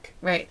come back.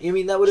 Right. You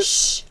mean that would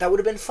Shh.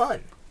 have been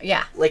fun?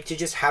 Yeah. Like, to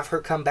just have her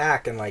come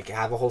back and, like,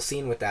 have a whole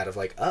scene with that of,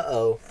 like,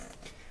 uh-oh.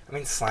 I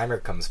mean,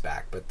 Slimer comes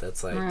back, but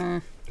that's, like,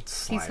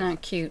 it's Slimer. He's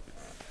not cute.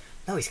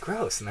 No, he's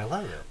gross, and I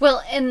love it.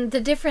 Well, and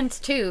the difference,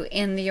 too,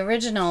 in the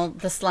original,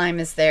 the slime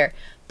is there.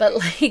 But,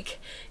 like,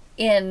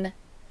 in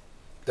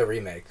The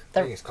remake.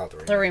 I think it's called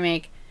the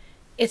remake,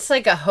 it's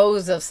like a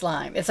hose of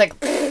slime. It's like...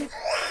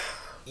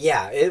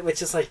 Yeah,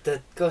 it's just, like,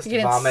 the ghost You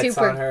know, vomits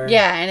on her.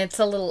 Yeah, and it's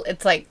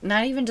like,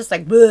 not even just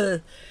like,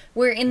 bleh.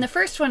 Where in the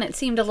first one, it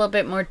seemed a little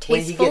bit more When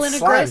he tasteful gets in a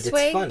slimed, gross it's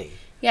way. funny.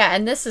 Yeah,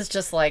 and this is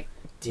just like...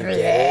 Do you get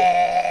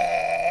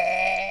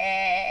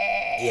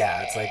it?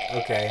 Yeah, it's like,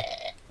 okay.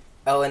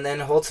 Oh, and then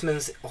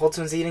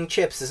Holtzman's eating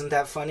chips. Isn't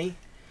that funny?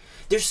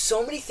 There's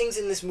so many things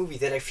in this movie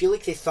that I feel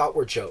like they thought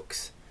were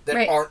jokes. That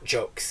Right. aren't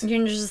jokes.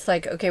 You're just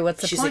like, okay,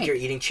 what's the She's point? like, you're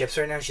eating chips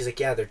right now? She's like,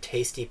 yeah, they're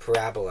tasty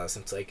parabolas.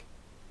 And it's like,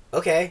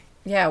 okay.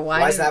 Yeah,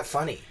 Why is that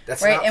funny?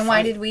 That's right, not and why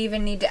funny. did we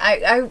even need to...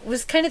 I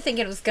was kind of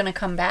thinking it was going to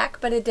come back,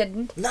 but it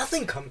didn't.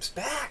 Nothing comes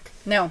back.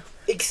 No.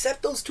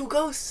 Except those 2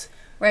 ghosts.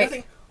 Right.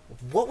 Nothing.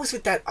 What was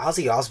with that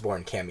Ozzy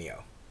Osbourne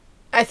cameo?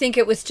 I think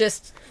it was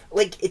just...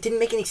 Like, it didn't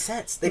make any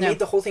sense. They No. made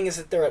the whole thing is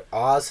that they're at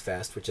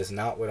Ozfest, which is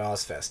not what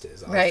Ozfest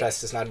is. Right.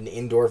 Ozfest is not an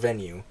indoor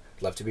venue.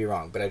 I'd love to be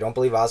wrong, but I don't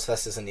believe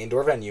Ozfest is an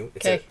indoor venue.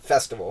 It's a Okay.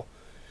 festival.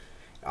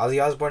 Ozzy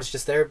Osbourne's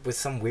just there with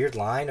some weird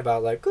line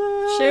about, like...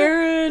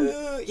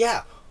 Sharon!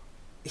 Yeah.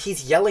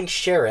 He's yelling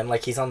Sharon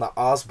like he's on the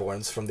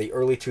Osbournes from the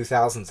early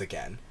 2000s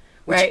again.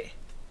 Which Right.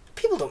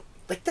 people don't...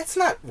 Like, that's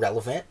not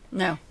relevant.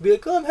 No. Be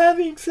like, oh, I'm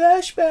having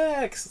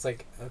flashbacks. It's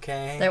like,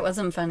 okay. That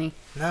wasn't funny.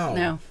 No.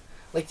 No.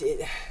 Like,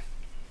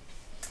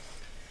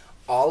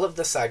 all of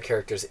the side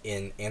characters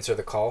in Answer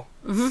the Call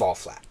fall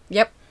flat.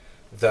 Yep.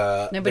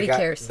 Nobody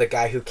cares. The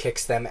guy who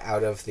kicks them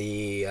out of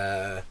the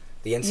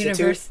Institute,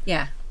 Universe.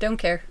 Yeah. Don't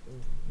care.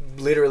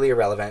 literally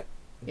irrelevant.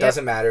 Yep.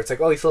 Doesn't matter. It's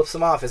like, oh, he flips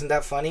them off. Isn't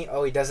that funny?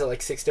 Oh, he does it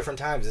like 6 different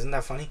times. Isn't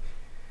that funny?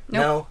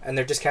 Nope. No. And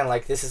they're just kind of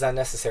like, this is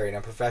unnecessary and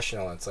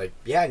unprofessional. And it's like,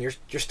 yeah, and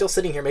you're still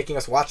sitting here making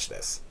us watch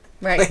this.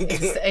 Right.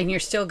 Like- And you're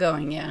still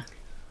going, yeah.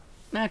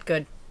 Not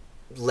good.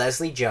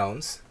 Leslie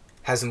Jones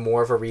has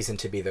more of a reason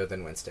to be there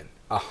than Winston.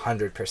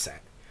 100%.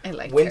 I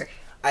like Win- her.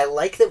 I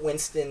like that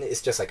Winston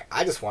is just like,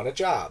 I just want a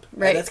job.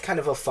 Right. And that's kind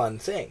of a fun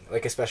thing,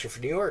 like, especially for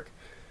New York.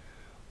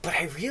 But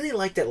I really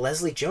like that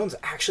Leslie Jones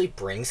actually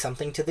brings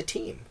something to the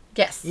team.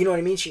 Yes. You know what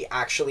I mean? She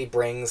actually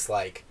brings,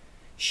 like,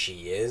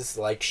 she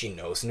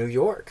knows New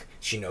York.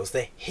 She knows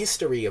the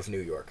history of New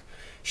York.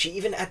 She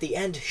even, at the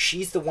end,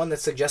 she's the one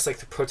that suggests, like,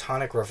 the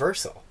protonic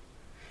reversal.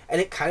 And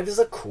it kind of is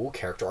a cool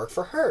character arc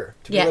for her.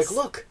 To be Yes. like,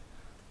 look,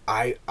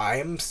 I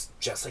am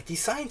just like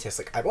these scientists.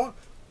 Like,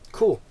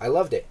 cool. I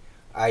loved it.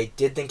 I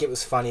did think it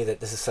was funny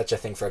that this is such a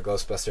thing for a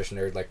Ghostbusters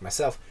nerd like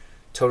myself.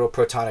 Total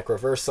protonic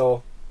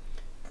reversal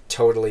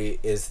totally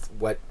is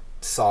what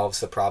solves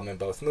the problem in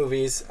both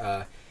movies.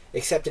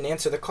 Except in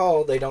Answer the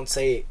Call, they don't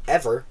say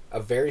ever a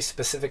very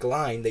specific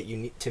line that you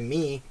need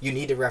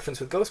to reference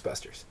with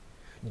Ghostbusters.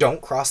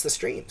 Don't cross the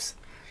streams.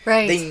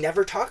 Right. They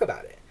never talk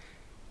about it.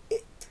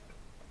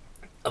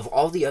 Of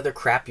all the other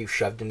crap you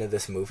shoved into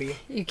this movie,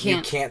 You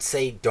can't.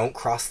 say don't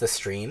cross the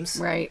streams.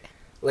 Right.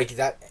 Like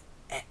that,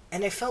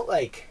 and I felt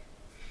like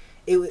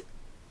it was,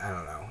 I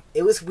don't know.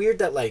 It was weird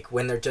that like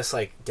when they're just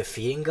like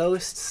defeating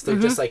ghosts, they're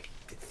just like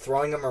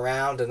throwing them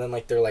around, and then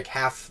like they're like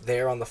half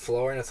there on the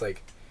floor, and it's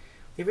like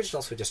the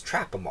originals would just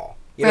trap them all.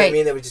 You know what I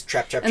mean? They would just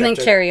trap, and then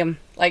carry them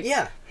like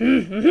yeah,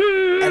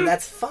 and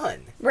that's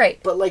fun. Right.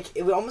 But like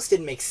it almost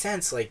didn't make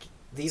sense. Like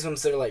these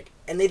ones, they're like,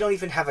 and they don't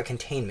even have a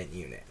containment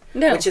unit.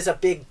 No. Which is a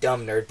big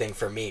dumb nerd thing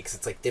for me, because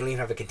it's like they don't even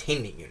have a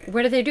containment unit.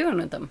 What are they doing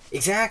with them?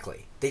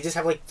 Exactly. They just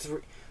have like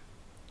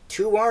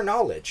to our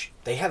knowledge,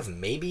 they have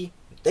 0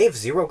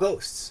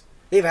 ghosts.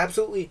 They have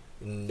absolutely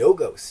no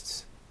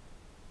ghosts.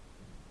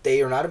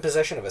 They are not in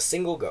possession of a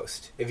single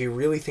ghost, if you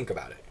really think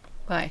about it.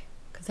 Why?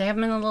 Because they have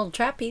them in the little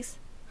trappies.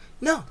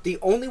 No, the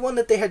only one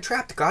that they had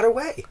trapped got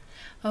away.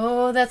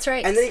 Oh, that's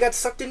right. And then he got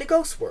sucked into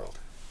Ghost World.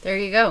 There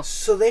you go.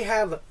 So they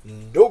have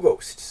no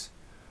ghosts.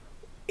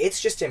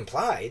 It's just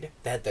implied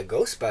that the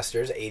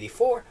Ghostbusters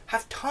 84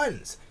 have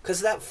tons, because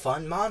of that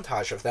fun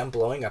montage of them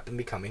blowing up and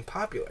becoming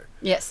popular.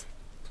 Yes.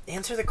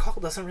 Answer the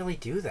Call doesn't really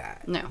do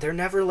that. No. They're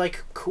never,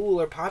 like,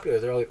 cool or popular.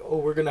 They're like, oh,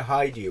 we're gonna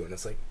hide you. And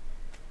it's like,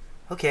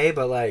 okay,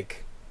 but,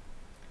 like,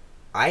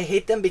 I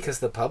hate them because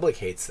the public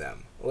hates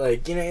them.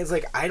 Like, you know, it's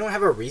like, I don't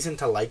have a reason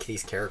to like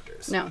these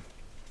characters. No.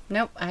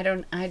 Nope, I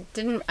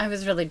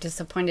was really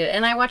disappointed.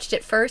 And I watched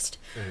it first,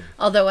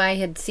 although I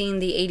had seen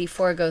the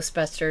 84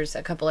 Ghostbusters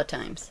a couple of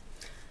times.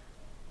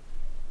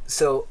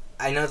 So,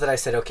 I know that I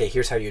said, okay,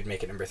 here's how you'd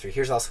make it number 3.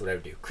 Here's also what I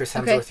would do. Chris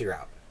Hemsworth, you're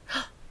out.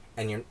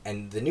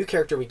 And the new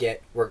character we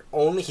get,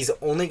 he's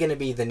only going to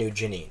be the new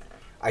Janine.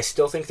 I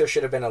still think there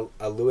should have been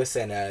a Lewis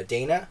and a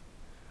Dana,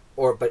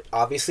 but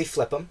obviously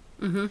flip them,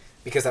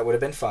 because that would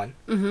have been fun.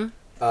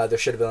 There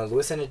should have been a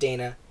Lewis and a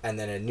Dana, and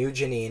then a new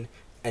Janine.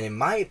 And in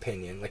my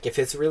opinion, like, if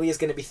it really is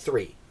going to be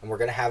 3, and we're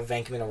going to have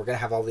Venkman, and we're going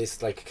to have all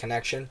these, like,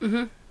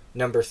 connection,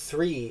 number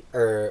 3,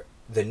 or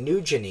the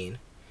new Janine,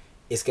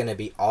 is going to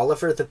be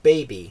Oliver the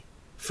baby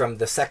from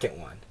the second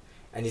one.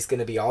 And he's going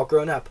to be all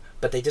grown up,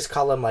 but they just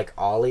call him, like,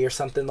 Ollie or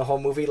something the whole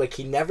movie. Like,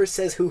 he never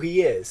says who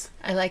he is.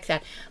 I like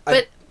that.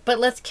 But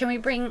can we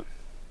bring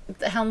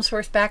the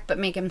Helmsworth back, but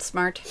make him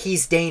smart?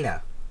 He's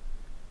Dana.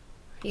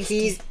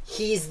 He's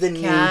the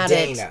new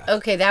Dana.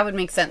 Okay, that would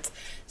make sense.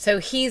 So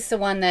he's the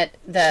one that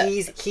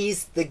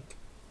he's the,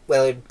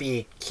 well, it'd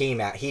be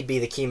he'd be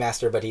the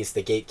Keymaster, but he's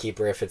the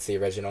gatekeeper if it's the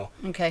original.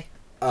 Okay.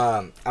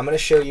 I'm gonna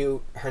show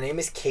you. Her name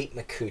is Kate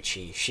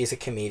Micucci. She's a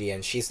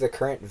comedian. She's the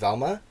current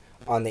Velma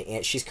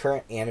she's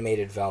current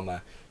animated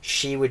Velma.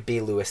 She would be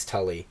Louis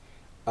Tully,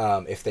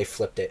 if they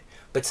flipped it.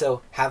 But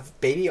so have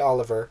baby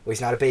Oliver, well,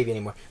 he's not a baby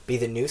anymore, be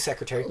the new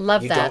secretary.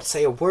 Love you that. You don't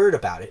say a word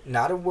about it.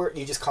 Not a word.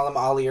 You just call him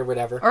Ollie or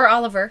whatever. Or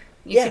Oliver.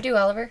 You could do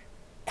Oliver.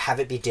 Have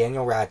it be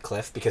Daniel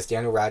Radcliffe, because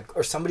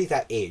or somebody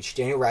that age.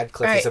 Daniel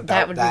Radcliffe right, is about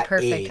that would be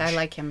perfect. age. I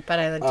like him, but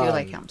I do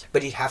like him.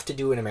 But he'd have to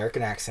do an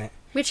American accent.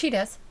 Which he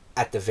does.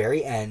 At the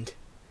very end,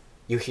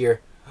 you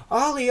hear,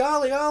 Ollie,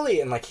 Ollie,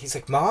 Ollie, and like he's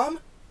like, Mom?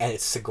 And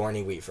it's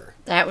Sigourney Weaver.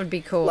 That would be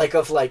cool.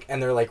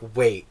 And they're like,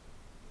 wait,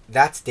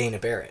 that's Dana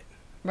Barrett.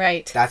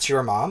 Right. That's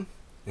your mom?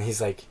 And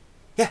he's like,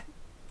 yeah.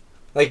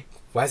 Like,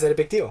 why is that a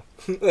big deal?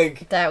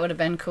 Like, that would have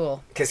been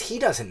cool. Because he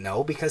doesn't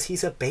know, because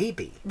he's a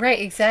baby. Right,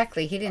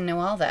 exactly. He didn't know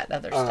all that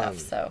other stuff,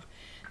 so.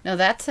 No,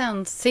 that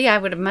sounds... See, I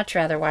would have much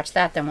rather watched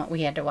that than what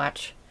we had to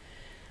watch.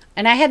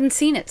 And I hadn't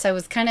seen it, so I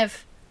was kind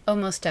of... Oh,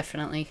 most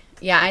definitely.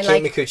 Yeah,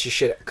 Kate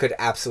Micucci could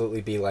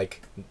absolutely be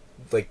like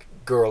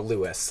girl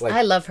Lewis. Like,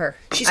 I love her.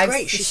 She's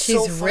great. She's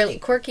so funny. Really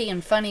quirky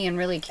and funny and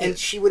really cute. And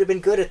she would have been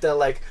good at the,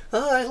 like,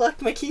 oh, I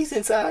locked my keys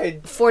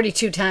inside.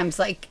 42 times.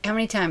 Like, how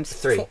many times?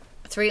 3.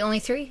 Only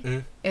 3? Mm-hmm.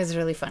 It was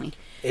really funny.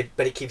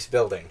 But it keeps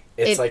building.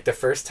 It's like the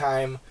first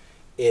time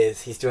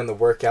is he's doing the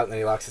workout and then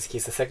he locks his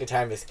keys. The second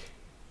time is...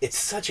 It's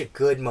such a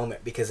good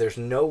moment because there's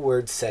no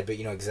words said, but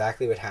you know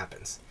exactly what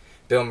happens.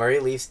 Bill Murray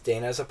leaves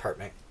Dana's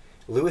apartment.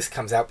 Lewis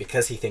comes out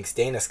because he thinks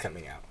Dana's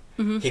coming out.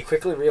 Mm-hmm. He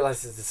quickly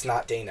realizes it's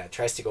not Dana,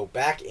 tries to go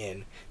back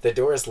in, the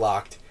door is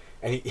locked,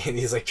 and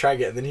he's like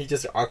trying it, and then he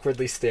just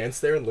awkwardly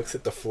stands there and looks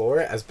at the floor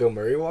as Bill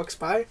Murray walks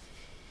by.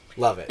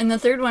 Love it. And the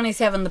third one, he's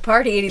having the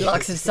party and he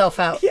locks himself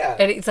out. Yeah.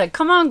 And he's like,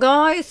 come on,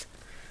 guys.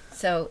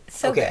 So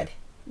okay. Good.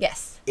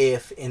 Yes.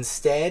 If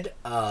instead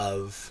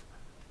of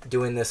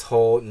doing this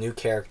whole new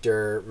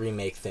character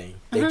remake thing,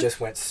 they just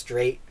went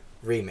straight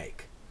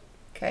remake.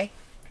 Okay.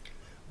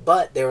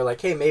 But they were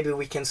like, hey, maybe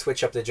we can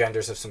switch up the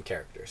genders of some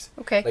characters.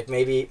 Okay. Like,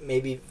 maybe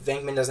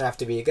Venkman doesn't have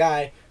to be a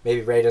guy.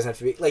 Maybe Ray doesn't have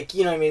to be... Like,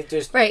 you know what I mean?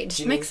 Right,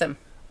 just mix them.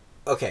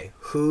 Okay,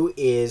 who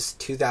is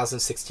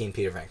 2016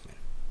 Peter Venkman?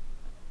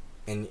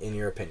 In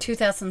your opinion?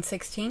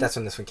 2016? That's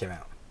when this one came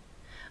out.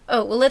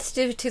 Oh, well, let's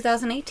do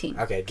 2018.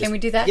 Okay. Can we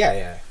do that?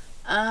 Yeah.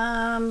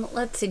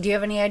 Let's see. Do you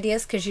have any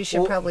ideas? Because you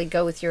should probably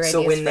go with your ideas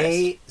so when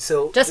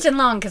first. Justin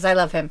Long, because I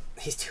love him.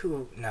 He's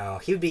too... No,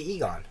 he would be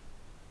Egon.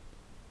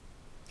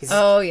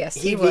 Yes,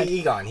 he would. He'd be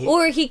Egon.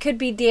 Or he could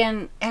be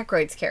Dan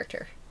Aykroyd's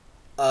character.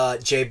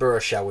 Jay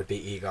Baruchel would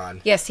be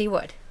Egon. Yes, he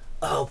would.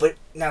 Oh, but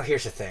now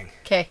here's the thing.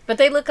 Okay, but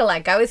they look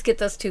alike. I always get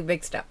those two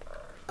mixed up.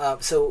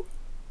 So,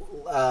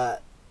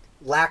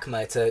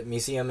 LACMA, it's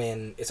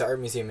an art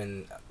museum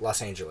in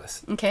Los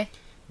Angeles. Okay.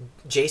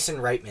 Jason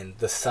Reitman,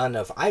 the son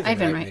of Ivan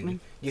Reitman, Reitman,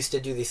 used to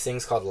do these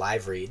things called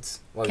live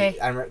reads. Well, okay.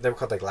 I remember they were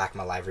called like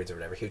LACMA live reads or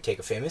whatever. He would take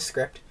a famous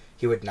script.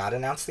 He would not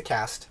announce the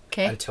cast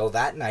until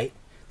that night.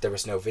 There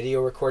was no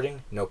video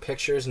recording, no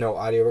pictures, no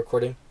audio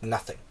recording,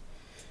 nothing.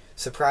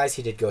 Surprise,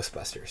 he did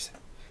Ghostbusters.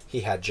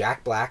 He had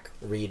Jack Black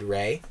read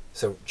Ray.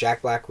 So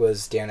Jack Black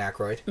was Dan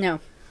Aykroyd. No.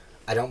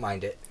 I don't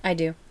mind it. I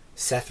do.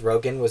 Seth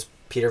Rogen was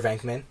Peter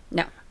Venkman.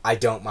 No. I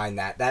don't mind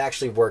that. That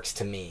actually works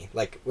to me.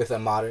 Like, with a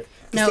modern...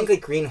 No. think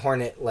like Green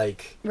Hornet,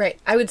 like... Right.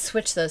 I would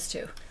switch those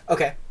two.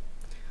 Okay.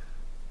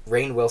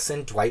 Rainn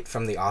Wilson, Dwight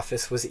from The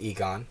Office, was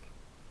Egon.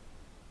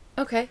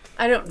 Okay.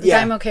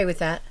 I'm okay with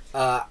that.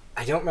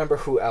 I don't remember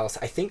who else.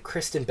 I think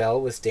Kristen Bell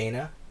was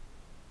Dana.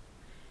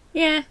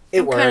 Yeah.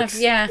 It works. Kind of,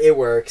 yeah. It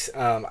works.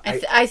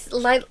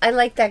 I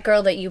like that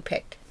girl that you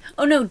picked.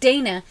 Oh, no,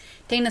 Dana.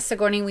 Dana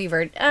Sigourney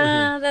Weaver.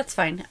 That's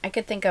fine. I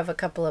could think of a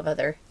couple of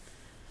other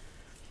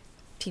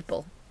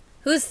people.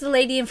 Who's the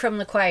lady from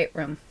The Quiet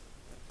Room?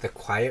 A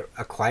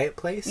Quiet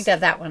Place? Yeah,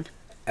 that one.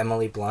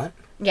 Emily Blunt?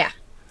 Yeah.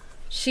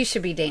 She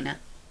should be Dana.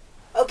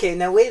 Okay,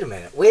 now wait a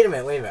minute.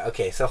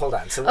 Okay, so hold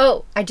on.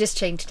 Oh, I just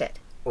changed it.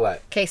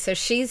 What? Okay, so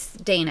she's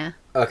Dana.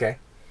 Okay.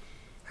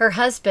 Her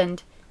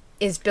husband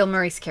is Bill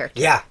Murray's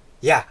character.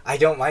 Yeah, I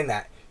don't mind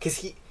that.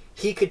 Because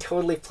he could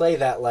totally play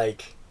that,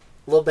 like,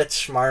 a little bit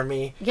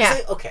schmarmy. Yeah.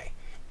 Okay,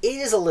 it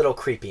is a little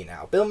creepy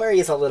now. Bill Murray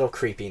is a little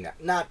creepy now.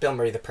 Not Bill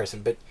Murray the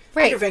person, but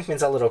right. Peter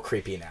Venkman's a little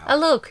creepy now. A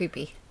little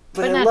creepy,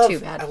 but not too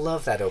bad. I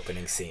love that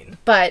opening scene.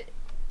 But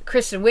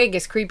Kristen Wiig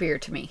is creepier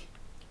to me.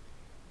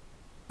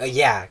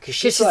 Yeah, because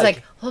she's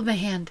like, hold my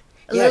hand.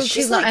 A little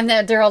too long.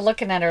 And they're all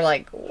looking at her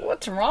like,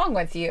 what's wrong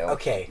with you?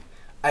 Okay.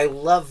 I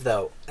love,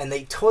 though, and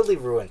they totally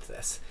ruined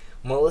this.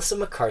 Melissa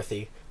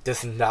McCarthy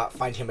does not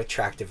find him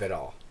attractive at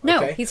all.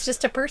 No, okay? he's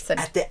just a person.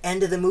 At the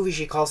end of the movie,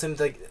 she calls him,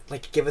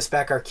 like, give us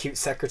back our cute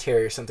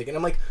secretary or something. And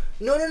I'm like,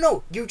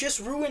 no. You just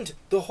ruined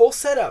the whole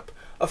setup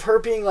of her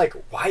being like,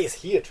 why is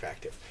he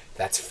attractive?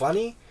 That's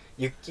funny.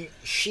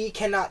 She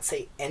cannot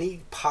say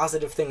any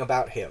positive thing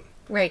about him.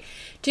 Right.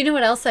 Do you know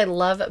what else I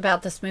love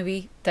about this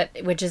movie,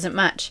 which isn't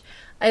much?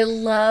 I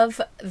love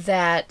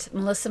that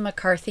Melissa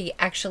McCarthy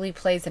actually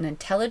plays an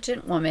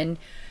intelligent woman,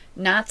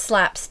 not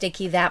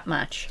slapsticky that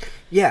much.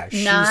 Yeah,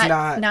 she's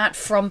not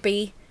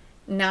frumpy,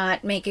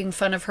 not making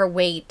fun of her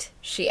weight.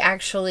 She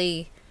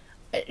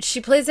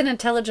plays an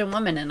intelligent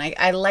woman, and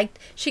I liked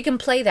she can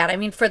play that. I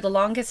mean, for the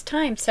longest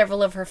time,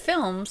 several of her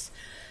films,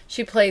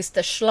 she plays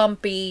the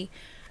schlumpy,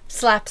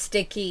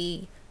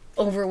 slapsticky,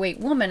 overweight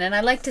woman, and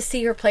I like to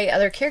see her play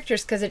other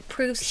characters because it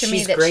proves to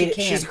me that she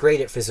can. She's great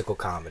at physical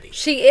comedy.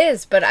 She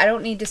is, but I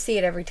don't need to see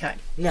it every time.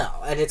 No,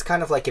 and it's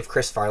kind of like if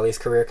Chris Farley's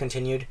career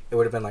continued, it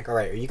would have been like, all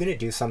right, are you going to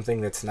do something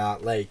that's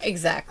not like...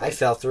 Exactly. I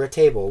fell through a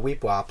table,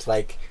 weep whopped.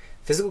 Like,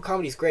 physical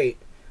comedy's great,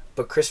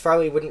 but Chris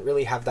Farley wouldn't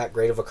really have that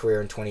great of a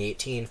career in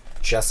 2018,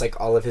 just like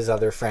all of his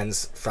other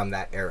friends from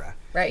that era.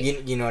 Right.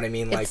 You know what I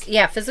mean?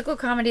 Physical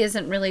comedy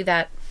isn't really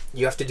that...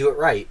 You have to do it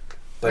right.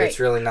 But right. It's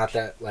really not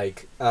that,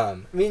 like... I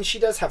mean, she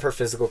does have her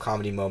physical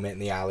comedy moment in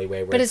the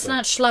alleyway. But it's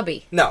not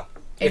schlubby. No.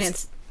 And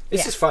it's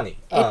just funny.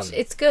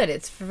 It's good.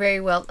 It's very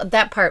well...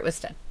 That part was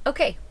done.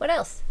 Okay, what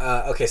else?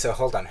 Okay, so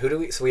hold on.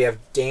 So we have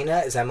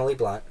Dana as Emily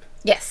Blunt.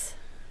 Yes.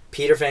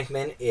 Peter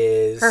Venkman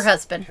is... Her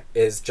husband.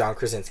 Is John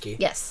Krasinski.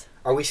 Yes.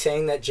 Are we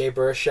saying that Jay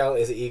Baruchel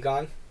is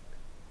Egon?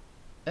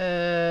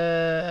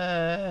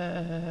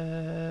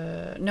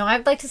 No,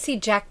 I'd like to see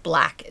Jack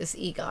Black as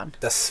Egon.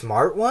 The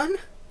smart one?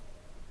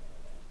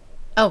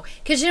 Oh,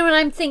 because you know what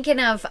I'm thinking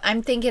of?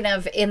 I'm thinking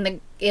of in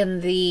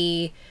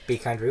the Be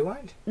Kind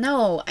Rewind?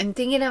 No, I'm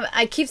thinking of...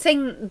 I keep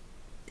saying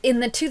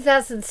in the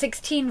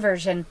 2016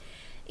 version,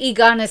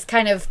 Egon is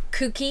kind of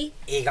kooky.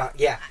 Egon,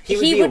 yeah. He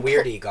would be a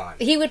weird Egon.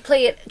 He would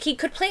play it... He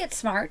could play it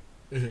smart.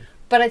 Mm-hmm.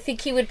 But I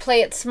think he would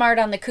play it smart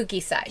on the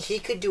kooky side. He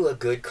could do a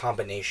good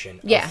combination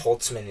of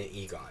Holtzman and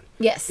Egon.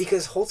 Yes.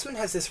 Because Holtzman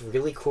has this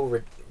really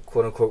cool...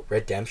 quote-unquote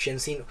redemption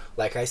scene.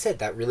 Like I said,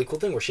 that really cool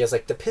thing where she has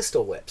like the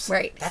pistol whips.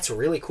 Right. That's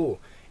really cool.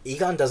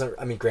 Egon doesn't...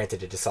 I mean,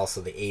 granted, it is also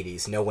the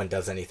 80s. No one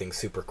does anything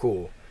super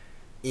cool.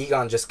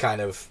 Egon just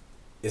kind of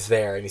is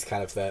there, and he's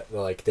kind of the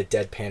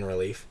deadpan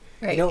relief.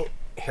 Right. You know,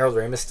 Harold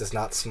Ramis does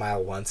not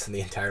smile once in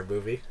the entire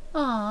movie.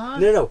 Aww.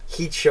 No.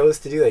 He chose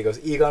to do that. He goes,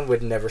 Egon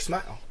would never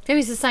smile. Maybe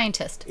he's a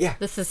scientist. Yeah.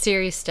 This is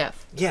serious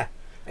stuff. Yeah.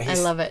 I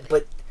love it.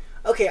 But,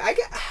 okay, I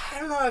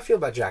don't know how I feel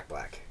about Jack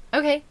Black.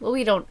 Okay, well,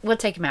 we'll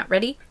take him out.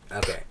 Ready?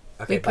 Okay,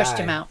 we pushed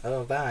bye. him out.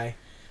 Oh, bye.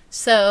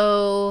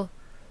 So...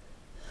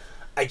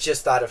 I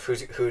just thought of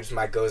who's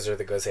my Gozer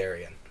the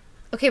Gozerian.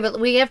 Okay, but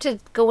we have to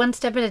go one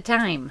step at a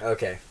time.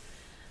 Okay.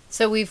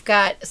 So we've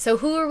got... So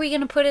who are we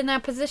going to put in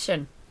that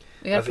position?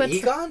 We gotta put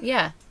Egon?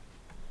 Yeah.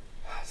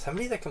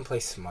 Somebody that can play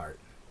smart.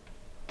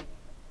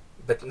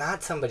 But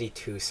not somebody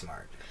too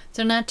smart.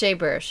 So not Jay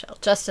Baruchel.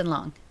 Justin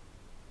Long.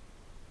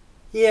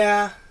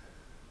 Yeah.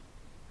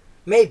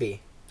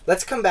 Maybe.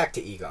 Let's come back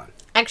to Egon.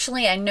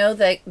 Actually, I know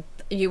that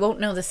you won't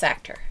know this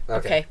actor.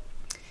 Okay.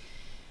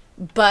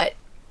 But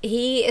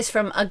he is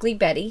from Ugly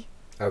Betty.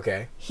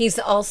 Okay. He's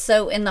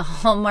also in the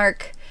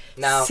Hallmark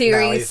No,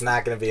 series. he's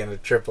not going to be in a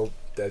triple...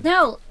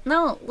 No,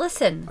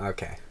 listen.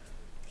 Okay.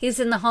 He's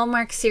in the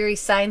Hallmark series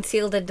Signed,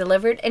 Sealed, and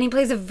Delivered, and he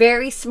plays a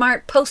very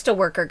smart postal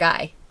worker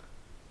guy.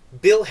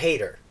 Bill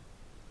Hader.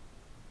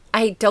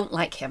 I don't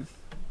like him.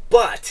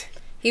 But...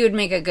 He would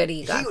make a good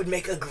Egon. he would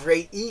make a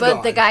great Egon.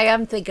 But the guy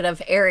I'm thinking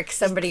of, Eric,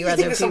 somebody You or think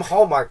other. of some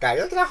Hallmark guy.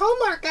 Look at a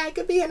Hallmark guy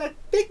could be in a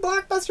big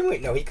blockbuster movie.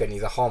 No, he couldn't.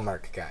 He's a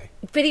Hallmark guy.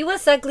 But he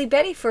was Ugly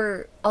Betty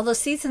for all those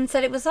seasons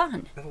that it was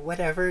on.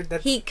 Whatever.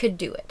 That's... He could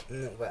do it.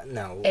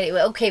 No. Anyway,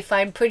 okay,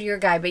 fine, put your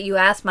guy, but you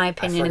asked my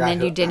opinion and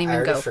then you didn't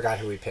even go. I forgot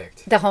who we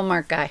picked. The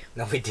Hallmark guy.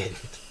 No, we didn't.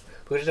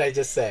 Who did I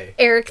just say?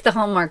 Eric, the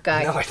Hallmark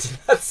guy. No, I did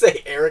not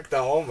say Eric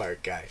the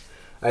Hallmark guy.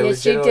 I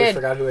Yes, you legitimately did.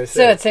 forgot who I So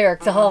said. it's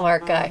Eric, the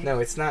Hallmark guy. No,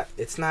 it's not.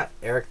 It's not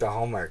Eric the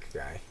Hallmark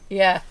guy.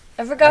 Yeah.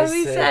 I forgot what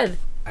he said.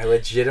 I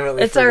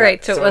legitimately It's forgot. all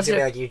right, so it Someone's wasn't-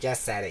 gonna be like, you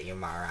just said it, you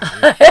moron.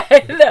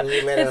 No,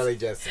 You literally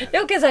just said it.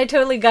 no, because I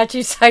totally got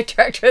you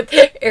sidetracked with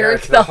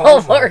Eric, the the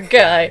Hallmark Hallmark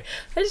guy. guy.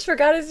 I just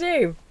forgot his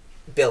name.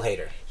 Bill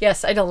Hader.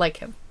 Yes, I don't like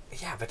him.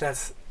 Yeah, but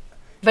that's...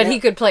 But Yeah. he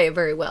could play it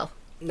very well.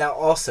 Now,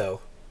 also,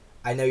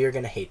 I know you're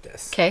gonna hate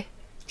this. Okay.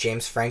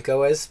 James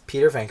Franco as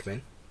Peter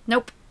Venkman.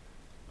 Nope.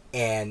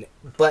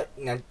 But,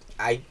 now,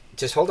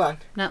 just hold on.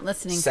 Not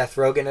listening. Seth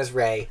Rogen as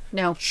Ray.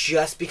 No.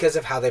 Just because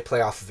of how they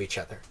play off of each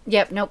other.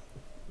 Yep, nope.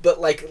 But,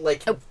 like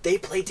Oh. they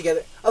play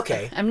together.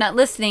 Okay. I'm not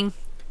listening.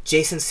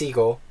 Jason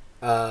Segel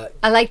I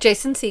like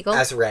Jason Segel.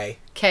 as Ray.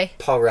 Okay.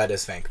 Paul Rudd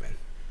as Venkman.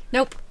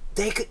 Nope.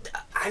 They could...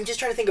 I'm just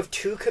trying to think of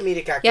two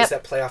comedic actors Yep.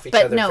 that play off each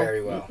But other no.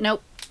 very well.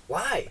 Nope.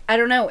 Why? I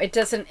don't know.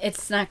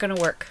 It's not going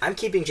to work. I'm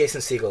keeping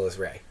Jason Segel as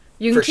Ray.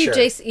 You can For keep sure.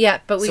 Jason. Yeah,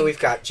 but So we've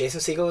got Jason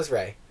Segel as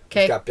Ray.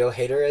 'Kay. We've got Bill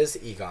Hader as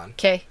Egon.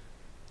 Okay.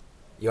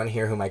 You want to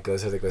hear who my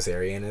Gozer the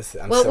Gozerian is?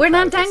 Well, we're proud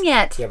not of this. done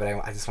yet. Yeah, but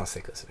I just want to say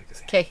Gozer the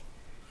Gozerian. Okay.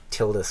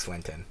 Tilda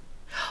Swinton.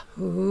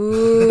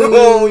 Ooh,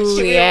 Oh,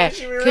 she yeah,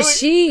 really- because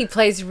she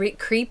plays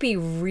creepy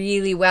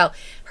really well.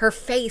 Her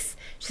face,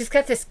 she's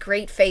got this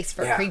great face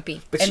for Yeah,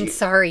 creepy. but And she-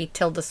 sorry,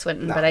 Tilda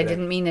Swinton, No, but I but-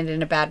 didn't mean it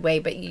in a bad way.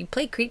 But you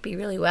play creepy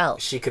really well.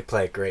 She could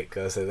play a great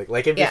Gozer.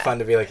 Like it'd be Yeah. fun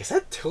to be like, is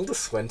that Tilda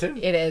Swinton?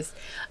 It is.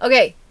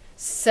 Okay,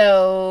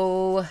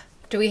 so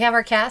do we have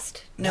our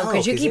cast? No,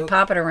 because you keep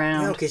popping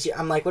around. No, because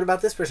I'm like, what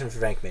about this person for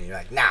Venkman? You're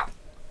like, now.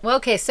 Well,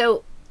 okay,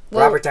 so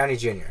Robert Downey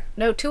Jr.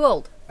 No, too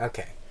old.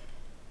 Okay.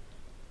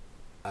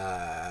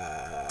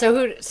 So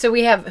who? So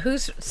we have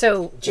who's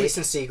so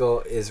Jason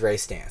Segel is Ray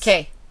Stantz.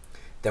 Okay.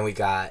 Then we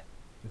got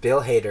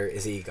Bill Hader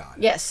is Egon.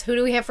 Yes. Who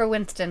do we have for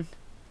Winston?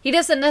 He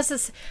doesn't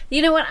necessarily.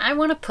 You know what? I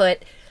want to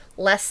put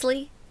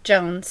Leslie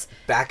Jones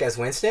Back as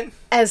Winston?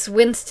 as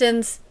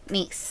Winston's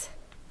niece.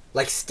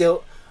 Like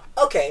still...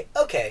 Okay.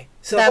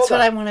 So That's hold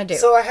what on. I wanna do.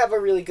 So I have a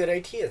really good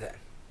idea then.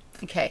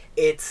 Okay.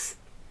 It's...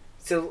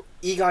 So,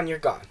 Egon, you're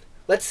gone.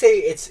 Let's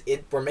say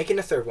we're making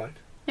a third one.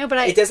 No,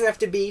 but It doesn't have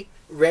to be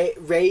Ray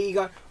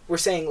Egon. We're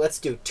saying let's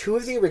do 2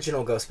 of the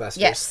original Ghostbusters.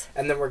 Yes.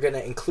 And then we're going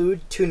to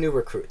include 2 new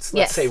recruits.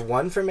 Let's Yes. say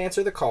one from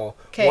Answer the Call.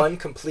 'Kay. One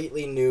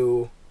completely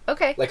new...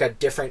 Okay. Like a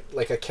different...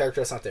 Like a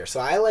character that's not there. So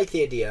I like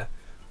the idea...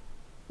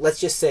 Let's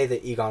just say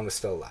that Egon was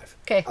still alive.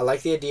 Okay. I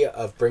like the idea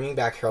of bringing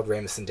back Harold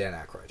Ramis and Dan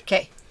Aykroyd.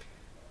 Okay.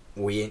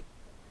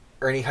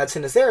 Ernie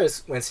Hudson is there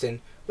as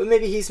Winston, but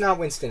maybe he's not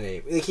Winston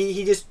anymore. Like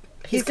he's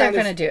He's kind not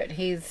of going to do it.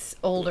 He's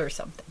old or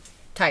something.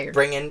 Tired.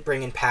 bring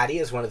in Patty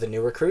as one of the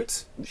new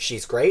recruits.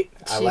 She's great.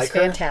 I She's like her.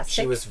 fantastic.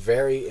 She was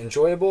very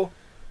enjoyable.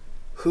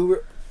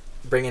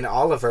 Bring in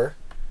Oliver,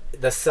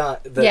 the son.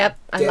 Yep,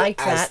 I liked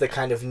as that. the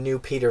kind of new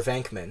Peter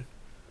Venkman.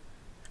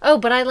 Oh,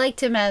 but I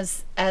liked him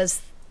as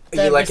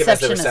the You like him as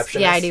the receptionist.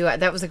 receptionist? Yeah, I do.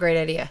 That was a great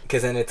idea.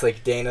 Because then it's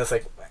like Dana's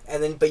like,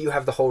 and then but you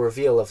have the whole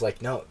reveal of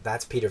like, no,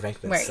 that's Peter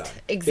Venkman's Right, son.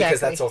 exactly. Because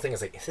that's the whole thing.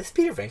 Is like, is this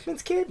Peter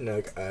Venkman's kid? And I'm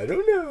like, I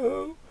don't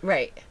know.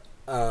 Right.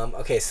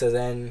 Okay,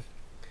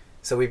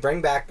 so we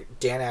bring back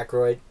Dan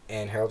Aykroyd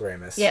and Harold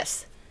Ramis.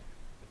 Yes.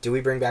 Do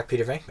we bring back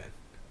Peter Venkman?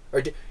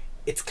 Or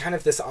it's kind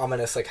of this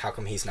ominous, like, how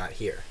come he's not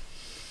here?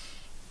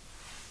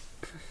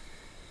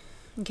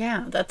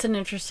 Yeah, that's an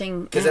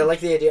interesting. Because I like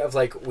the idea of,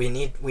 like, we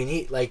need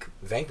like,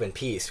 Venkman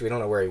peaced. We don't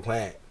know where he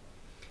went.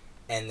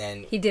 And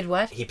then He did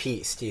what? he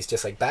peaced. He's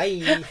just like,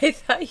 bye. I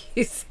thought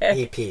you said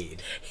He peed.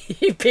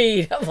 he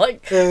peed. I'm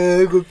like,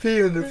 I go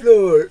pee on the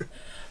floor.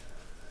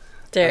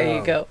 there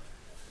you go.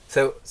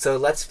 So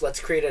let's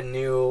create a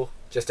new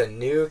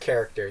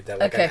character that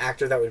like Okay. an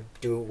actor that would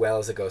do well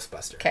as a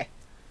Ghostbuster. Okay.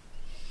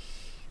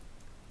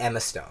 Emma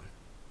Stone.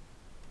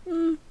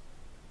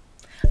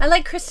 I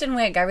like Kristen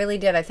Wiig. I really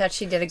did. I thought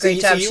she did a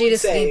great so job. you She would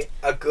just say needs.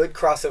 a good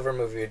crossover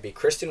movie would be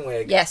Kristen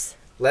Wiig, Yes.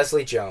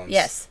 Leslie Jones,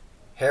 Yes.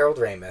 Harold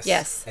Ramis,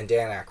 Yes. and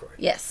Dan Aykroyd.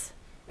 Yes.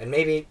 And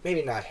maybe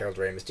not Harold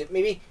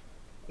Ramis.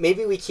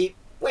 Maybe we keep...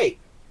 Wait.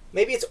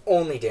 Maybe it's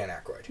only Dan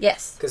Aykroyd.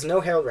 Yes. Because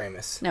no Harold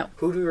Ramis. No.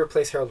 Who do we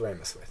replace Harold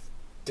Ramis with?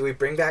 Do we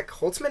bring back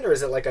Holtzman, or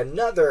is it like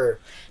another...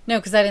 No,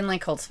 because I didn't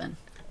like Holtzman.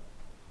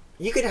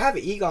 You could have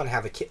Egon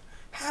have a kid.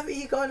 Have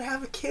Egon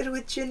have a kid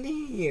with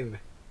Janine.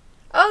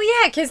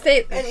 Oh, yeah, because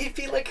they... And he'd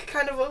be like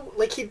kind of a...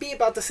 Like, he'd be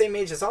about the same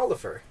age as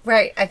Oliver.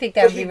 Right, I think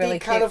that would be really cute. He'd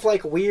be kind cute. of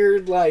like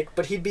weird, like...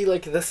 But he'd be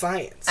like the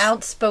science.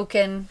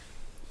 Outspoken.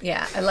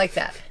 Yeah, I like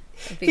that.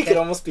 He could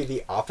almost be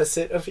the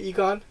opposite of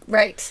Egon.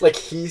 Right. Like,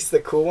 he's the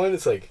cool one.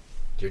 It's like,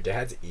 your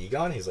dad's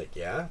Egon? He's like,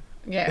 yeah.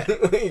 Yeah,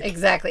 Like,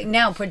 exactly.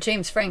 Now put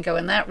James Franco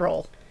in that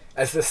role.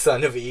 as the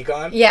son of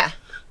Egon? Yeah,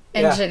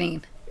 and Yeah.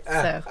 Janine.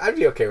 So. I'd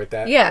be okay with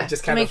that. Yeah,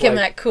 Just kind make of him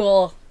like, that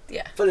cool...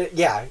 Yeah. But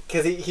yeah,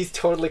 because he's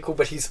totally cool,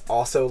 but he's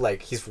also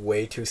like, he's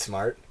way too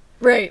smart.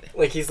 Right.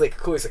 Like, he's like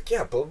cool. He's like,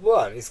 yeah, blah, blah,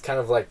 blah. And he's kind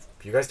of like,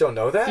 you guys don't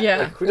know that? Yeah.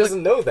 Like, who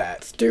doesn't know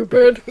that?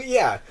 Stupid.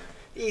 Yeah.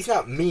 He's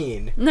not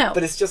mean. No.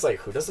 But it's just like,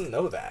 who doesn't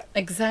know that?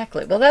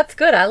 Exactly. Well, that's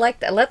good. I like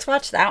that. Let's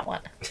watch that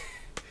one.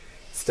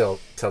 Still,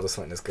 Tilda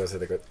Swinton is Gozer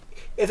the Go...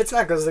 If it's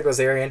not Gozer the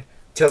Gozerian,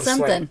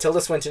 Something. Tilda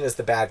Swinton is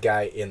the bad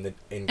guy in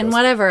And Ghost.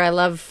 whatever. I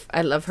love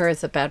her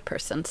as a bad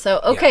person. So,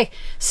 okay. Yeah.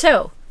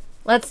 So,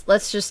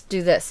 let's just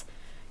do this.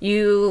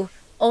 You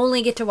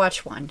only get to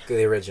watch one.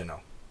 The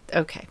original.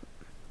 Okay.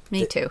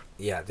 Me too.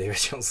 Yeah, the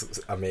original's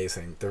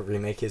amazing. The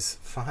remake is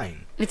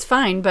fine. It's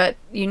fine, but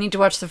you need to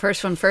watch the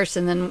first one first,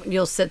 and then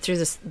you'll sit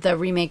through the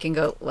remake and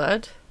go,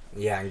 what?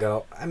 Yeah, and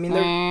go... I mean,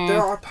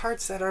 there are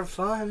parts that are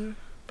fun.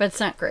 But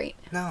it's not great.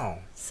 No.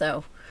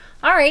 So,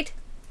 all right.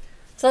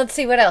 So let's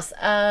see what else.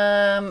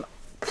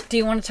 Do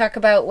you want to talk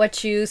about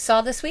what you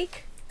saw this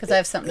week? Because I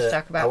have something to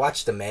talk about. I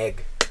watched The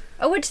Meg.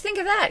 Oh, what'd you think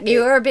of that?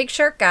 You are a big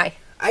shark guy.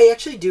 I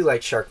actually do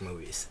like shark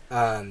movies.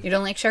 You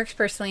don't like sharks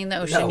personally in the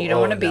ocean. No, You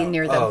don't want to be no.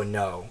 near them. Oh,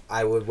 no.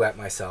 I would wet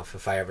myself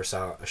if I ever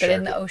saw a shark. But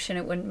in the ocean,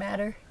 it wouldn't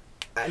matter.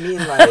 I mean,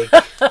 like...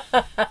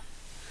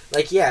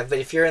 like, yeah, but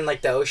if you're in,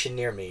 like, the ocean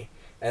near me,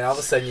 and all of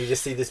a sudden you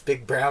just see this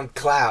big brown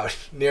cloud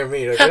near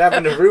me, like, what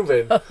happened to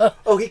Ruben?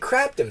 Oh, he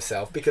crapped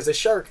himself because a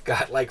shark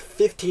got, like,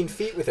 15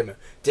 feet with him.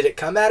 Did it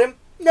come at him?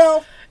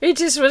 No. It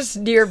just was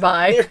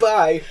nearby.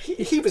 Nearby.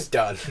 He was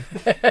done.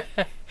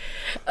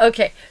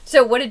 Okay,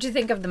 so what did you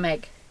think of The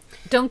Meg?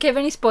 Don't give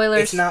any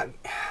spoilers. It's not...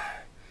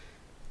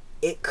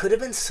 It could have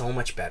been so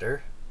much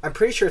better. I'm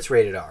pretty sure it's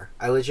rated R.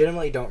 I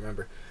legitimately don't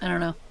remember. I don't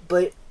know.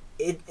 But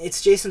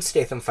it's Jason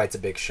Statham fights a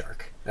big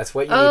shark. That's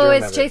what you need to Oh,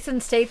 remember. it's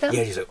Jason Statham?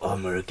 Yeah, he's like, oh,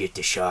 I'm going to get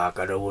the shark.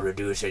 I don't want to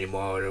do this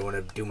anymore. I don't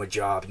want to do my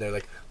job. And they're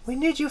like, we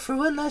need you for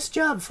one last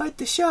job. Fight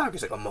the shark.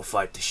 He's like, I'm going to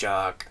fight the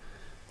shark.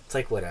 It's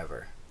like,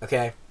 whatever.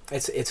 Okay?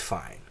 It's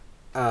fine.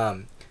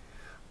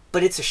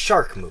 But it's a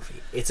shark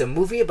movie. It's a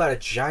movie about a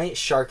giant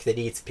shark that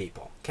eats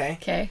people. Okay?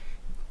 Okay.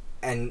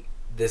 And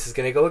this is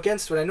going to go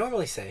against what I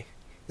normally say.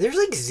 There's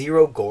like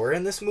zero gore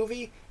in this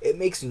movie. It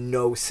makes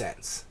no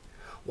sense.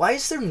 Why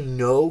is there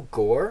no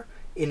gore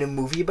in a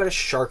movie about a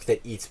shark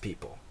that eats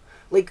people?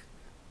 Like,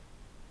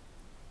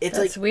 it's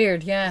That's like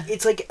weird, yeah.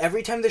 it's like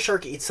every time the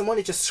shark eats someone,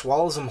 it just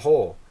swallows them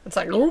whole. It's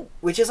like, oh.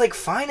 Which is like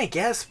fine, I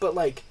guess, but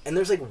like, and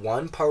there's like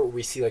one part where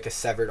we see like a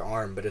severed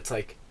arm, but it's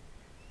like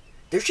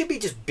there should be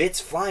just bits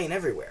flying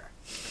everywhere.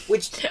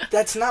 Which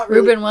that's not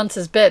really. Ruben wants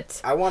his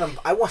bits. I want them.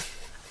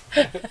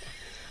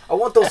 I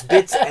want those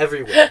bits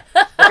everywhere.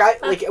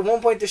 Like at one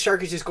point, the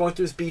shark is just going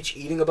through this beach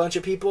eating a bunch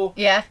of people.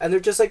 Yeah. And they're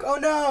just like, oh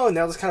no, and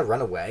they'll just kind of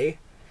run away.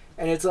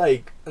 And it's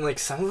like,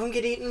 some of them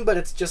get eaten, but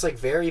it's just like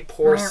very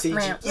poor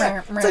CG.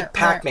 Yeah, it's like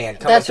Pac-Man.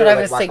 That's what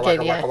I was like,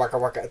 thinking. Yeah. waka,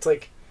 waka. It's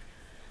like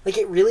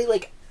it really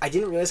like I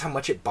didn't realize how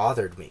much it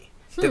bothered me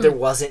that there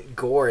wasn't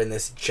gore in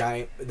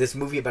this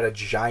movie about a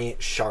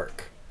giant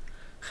shark.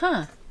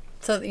 Huh.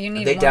 So you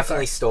need. They more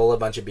definitely gore. stole a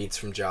bunch of beats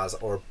from Jaws,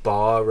 or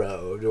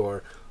borrowed,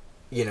 or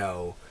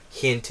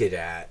hinted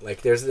at.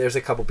 Like there's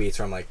a couple beats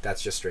where I'm like,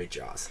 that's just straight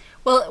Jaws.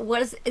 Well,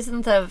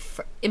 isn't the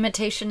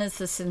imitation is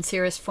the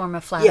sincerest form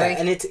of flattery? Yeah,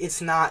 and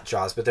it's not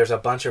Jaws, but there's a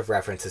bunch of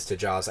references to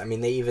Jaws. I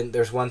mean,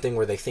 there's one thing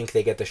where they think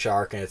they get the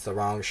shark and it's the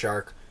wrong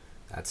shark.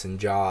 That's in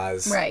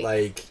Jaws. Right.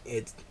 Like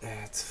it's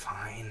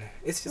fine.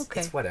 It's just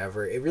Okay. it's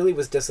whatever. It really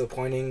was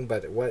disappointing,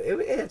 but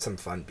it had some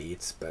fun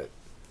beats. But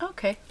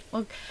Okay.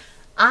 Well,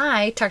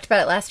 I talked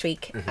about it last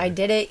week. Mm-hmm. I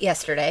did it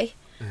yesterday.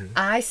 Mm-hmm.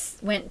 I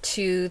went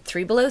to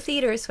Three Below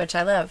Theaters, which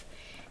I love,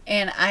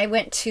 and I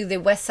went to the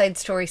West Side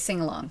Story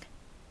sing-along.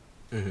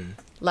 Mm-hmm.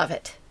 Love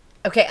it.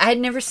 Okay, I had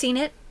never seen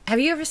it. Have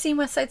you ever seen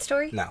West Side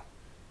Story? No.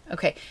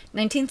 Okay,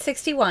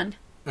 1961.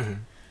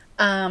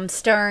 Mm-hmm.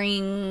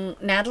 Starring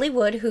Natalie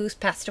Wood, who's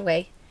passed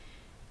away,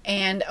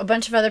 and a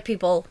bunch of other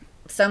people,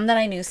 some that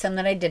I knew, some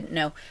that I didn't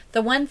know.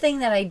 The one thing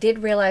that I did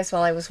realize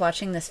while I was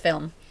watching this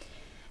film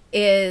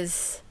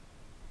is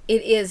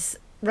it is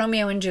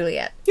Romeo and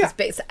Juliet. Yeah. It's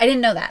based, I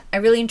didn't know that. I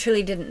really and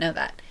truly didn't know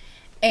that.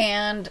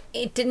 And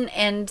it didn't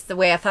end the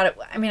way I thought it.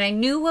 I mean, I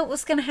knew what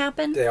was going to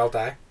happen. They all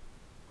die.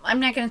 I'm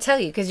not going to tell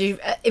you because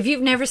if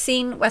you've never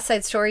seen West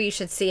Side Story, you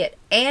should see it.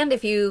 And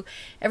if you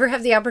ever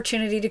have the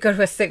opportunity to go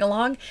to a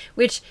sing-along,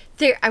 which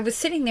I was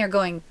sitting there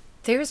going,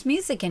 there's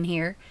music in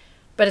here,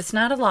 but it's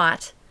not a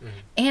lot. Mm-hmm.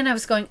 And I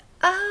was going,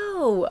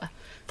 oh,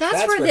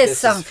 that's where this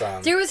song is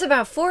from. There was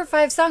about 4 or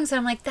 5 songs, and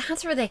I'm like,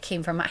 that's where that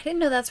came from. I didn't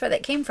know that's where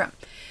that came from.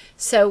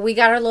 So we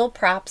got our little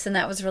props, and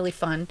that was really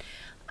fun.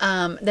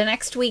 The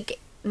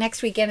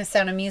next weekend is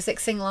Sound of Music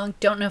sing-along.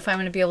 Don't know if I'm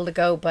going to be able to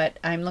go, but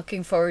I'm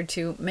looking forward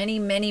to many,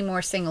 many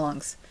more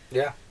sing-alongs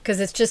Yeah. Because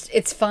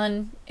it's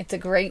fun. It's a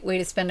great way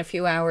to spend a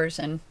few hours,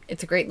 and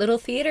it's a great little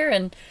theater,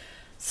 and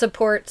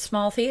support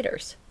small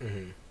theaters.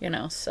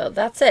 Mm-hmm. So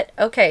that's it.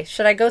 Okay,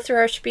 should I go through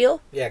our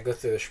spiel? Yeah, go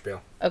through the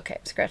spiel. Okay,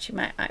 I'm scratching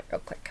my eye real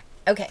quick.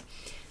 Okay.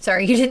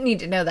 Sorry, you didn't need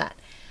to know that.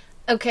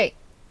 Okay.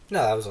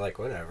 No, I was like,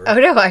 whatever. Oh,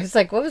 no, I was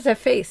like, what was that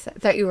face? I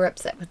thought you were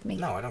upset with me.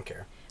 No, I don't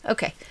care.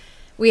 Okay.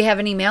 We have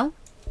an email.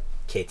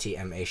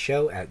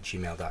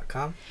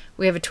 ktmashow@gmail.com.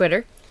 We have a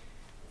Twitter.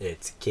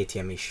 It's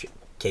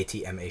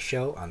KTMA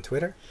Show on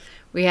Twitter.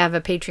 We have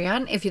a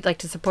Patreon if you'd like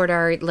to support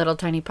our little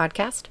tiny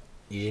podcast.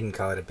 You didn't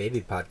call it a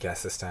baby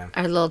podcast this time.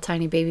 Our little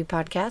tiny baby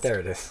podcast. There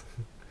it is.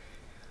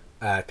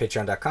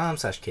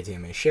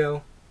 Patreon.com/KTMA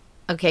Show.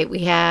 Okay, we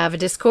have a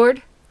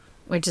Discord,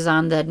 which is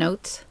on the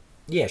notes.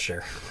 Yeah,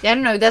 sure. Yeah, I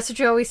don't know. That's what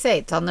you always say.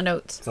 It's on the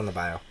notes. It's on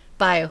the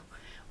bio.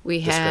 We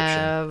Description.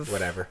 have...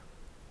 Whatever.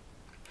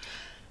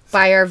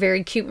 Buy our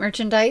very cute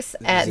merchandise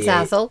at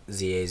Zazzle.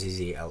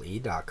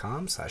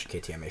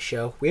 ZAZZLE.com/KTMA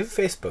Show. We have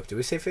a Facebook. Did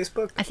we say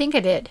Facebook? I think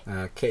I did.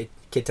 Kid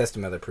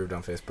Tested Mother Approved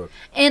on Facebook.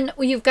 And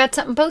you've got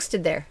something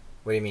posted there.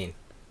 What do you mean?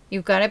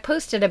 You've got it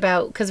posted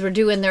about, because we're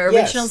doing the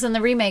originals and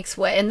the remakes,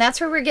 and that's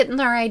where we're getting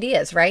our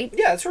ideas, right?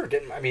 Yeah, that's where we're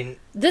getting, I mean...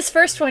 This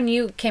first one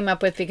you came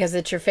up with because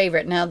it's your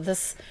favorite. Now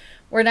this,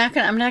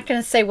 I'm not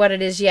gonna say what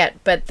it is yet,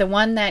 but the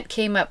one that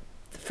came up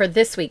for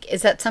this week,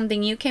 is that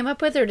something you came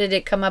up with, or did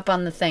it come up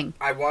on the thing?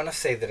 I want to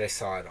say that I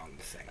saw it on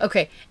the thing.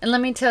 Okay, and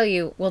let me tell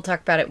you, we'll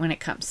talk about it when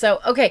it comes. So,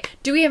 okay,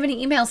 do we have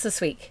any emails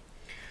this week?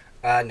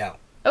 No.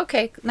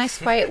 Okay, nice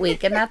quiet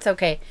week, and that's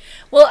okay.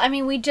 Well, I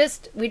mean, we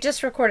just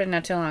recorded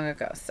not too long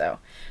ago, so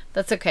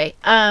that's okay.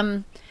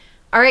 All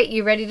right,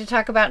 you ready to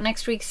talk about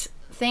next week's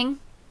thing?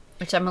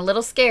 Which I'm a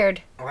little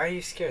scared. Why are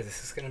you scared?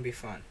 This is going to be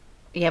fun.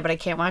 Yeah, but I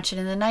can't watch it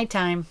in the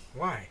nighttime.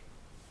 Why?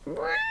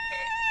 What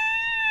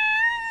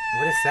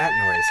is that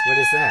noise? What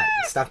is that?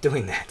 Stop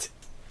doing that.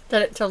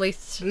 That it totally...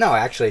 No,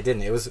 actually it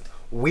didn't. It was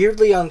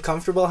weirdly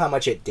uncomfortable how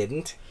much it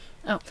didn't.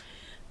 Oh.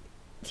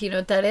 Do you know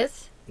what that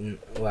is?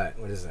 What?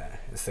 What is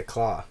that? It's the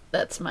claw.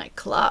 That's my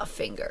claw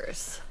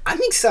fingers. I'm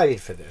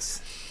excited for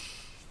this.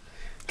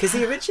 Because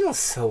the original's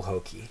so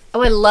hokey.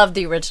 Oh, I love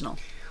the original.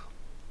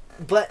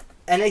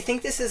 And I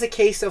think this is a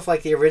case of,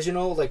 like, the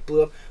original, like,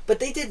 blew up. But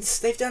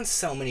they've done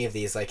so many of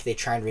these. Like, they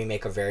try and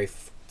remake a very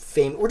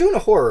famous... We're doing a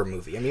horror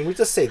movie. I mean, we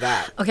just say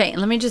that. Okay, and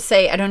let me just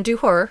say, I don't do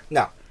horror.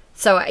 No.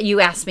 So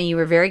you asked me, you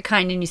were very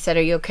kind, and you said,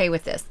 are you okay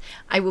with this?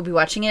 I will be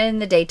watching it in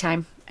the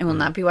daytime. I will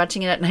not be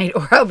watching it at night,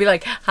 or I'll be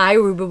like, hi,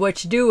 Ruben,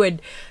 what you doing?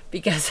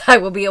 Because I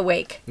will be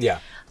awake. Yeah.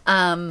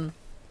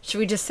 Should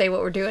we just say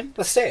what we're doing?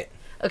 Let's say it.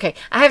 Okay,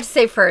 I have to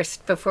say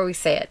first, before we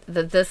say it,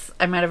 that this,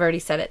 I might have already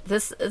said it,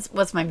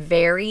 was my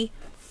very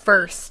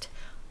first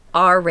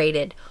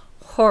R-rated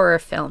horror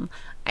film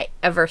I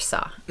ever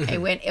saw.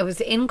 Mm-hmm. It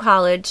was in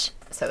college,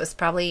 so it was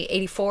probably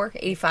 84,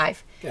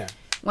 85. Yeah.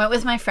 Went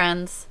with my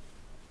friends.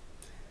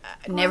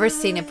 Never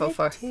seen it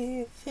before.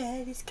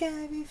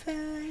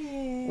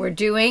 We're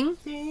doing...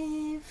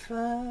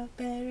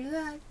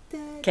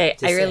 Okay,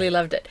 I really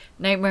loved it.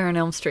 Nightmare on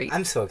Elm Street.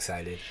 I'm so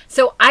excited.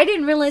 So I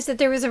didn't realize that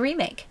there was a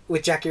remake.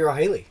 With Jackie Earle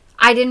Haley.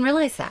 I didn't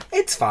realize that.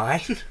 It's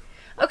fine.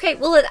 Okay,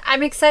 well,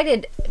 I'm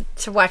excited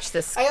to watch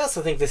this. I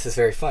also think this is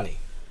very funny.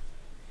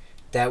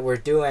 That we're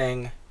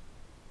doing...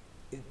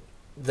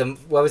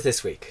 What was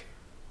this week?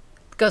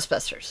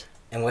 Ghostbusters.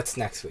 And what's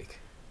next week?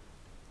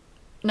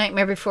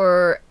 Nightmare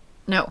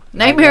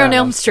on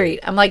Elm Street.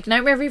 I'm like,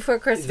 Nightmare Before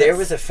Christmas. There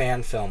was a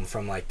fan film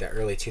from like the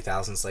early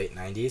 2000s, late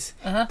 90s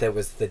that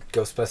was the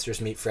Ghostbusters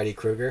meet Freddy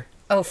Krueger.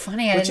 Oh,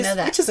 funny. I didn't know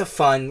that. Which is a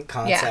fun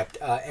concept.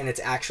 Yeah. And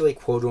it's actually,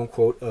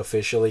 quote-unquote,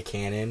 officially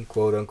canon,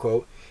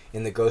 quote-unquote,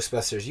 in the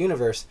Ghostbusters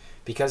universe.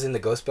 Because in the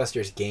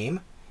Ghostbusters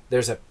game,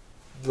 there's a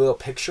little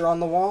picture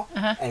on the wall.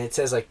 And it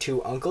says, like,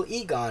 to Uncle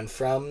Egon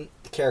from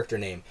the character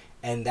name.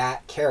 And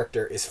that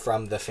character is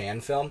from the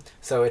fan film.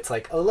 So it's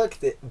like, oh, look,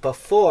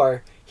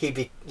 before...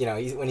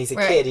 when he's a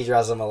kid, he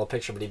draws him a little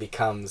picture, but he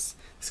becomes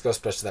this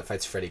Ghostbuster that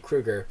fights Freddy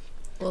Krueger.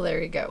 Well,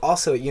 there you go.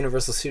 Also, at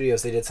Universal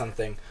Studios, they did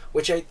something,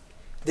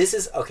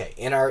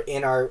 in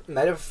our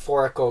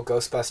metaphorical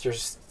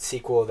Ghostbusters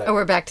sequel that... Oh,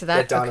 we're back to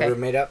that? That Donna Rube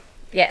made up.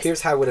 Yes.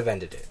 Here's how I would have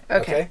ended it.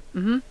 Okay?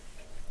 Mm-hmm.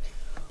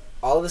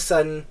 All of a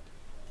sudden,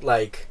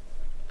 like,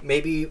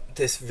 maybe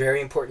this very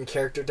important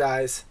character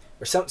dies,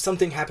 or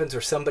something happens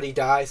where somebody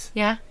dies.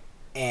 Yeah.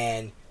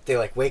 And they,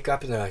 like, wake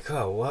up and they're like,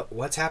 oh,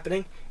 what's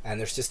happening? And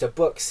there's just a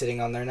book sitting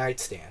on their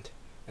nightstand.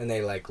 And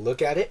they, like,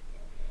 look at it,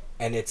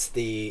 and it's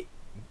the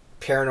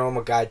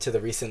Paranormal Guide to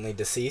the Recently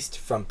Deceased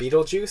from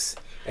Beetlejuice.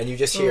 And you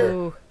just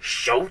hear,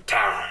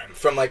 Showtime,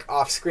 from, like,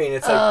 off-screen.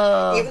 It's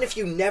like, even if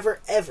you never,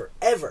 ever,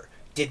 ever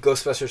did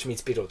Ghostbusters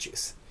meets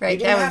Beetlejuice. Right,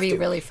 that would be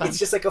really fun. It's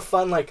just, like, a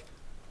fun, like,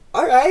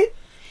 all right.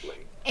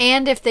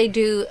 And if they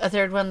do a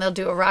third one, they'll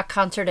do a rock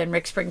concert, and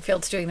Rick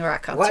Springfield's doing the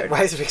rock concert.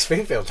 Why is Rick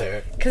Springfield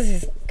there? Because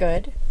he's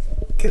good.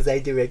 Because I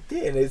directed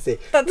it, and I say,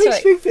 That's Rick right.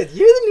 Springfield,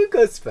 you're the new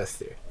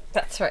Ghostbuster.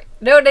 That's right.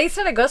 No, they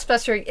said a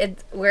Ghostbuster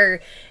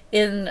where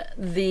in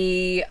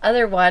the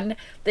other one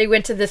they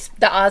went to the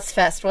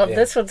Ozfest. Well,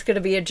 this one's going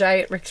to be a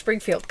giant Rick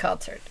Springfield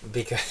concert.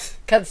 Because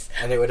Cause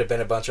and it would have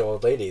been a bunch of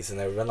old ladies, and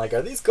they would have been like,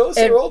 "Are these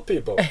ghosts or old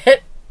people?"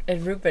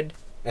 And Ruben.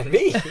 And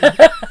me.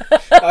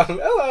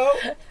 Hello.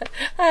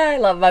 I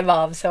love my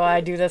mom, so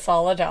I do this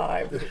all the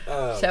time.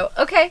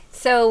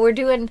 So we're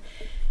doing.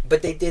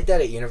 But they did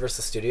that at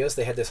Universal Studios.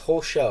 They had this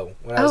whole show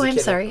when I was a kid. I'm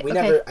sorry. We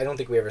Okay. never. I don't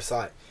think we ever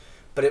saw it.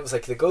 But it was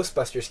like the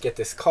Ghostbusters get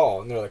this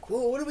call, and they're like,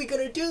 "Whoa, what are we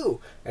gonna do?"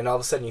 And all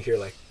of a sudden you hear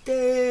like,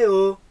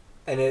 "Deo,"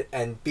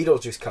 and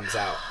Beetlejuice comes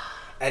out,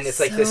 and it's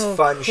like this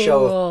fun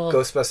show of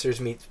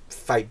Ghostbusters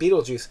fight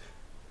Beetlejuice.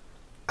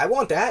 I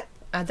want that.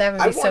 That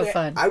would be so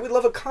fun. I would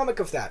love a comic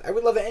of that. I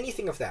would love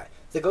anything of that.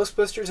 The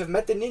Ghostbusters have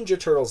met the Ninja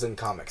Turtles in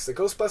comics. The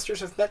Ghostbusters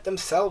have met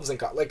themselves in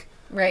comics.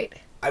 Right.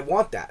 I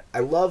want that.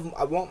 I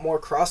want more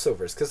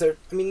crossovers because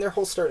they're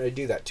whole starting to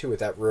do that too with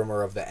that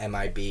rumor of the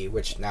MIB,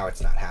 which now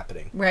it's not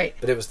happening. Right.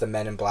 But it was the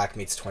Men in Black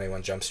meets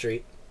 21 Jump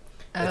Street.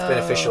 It's been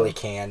officially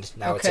canned.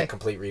 Now it's a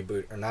complete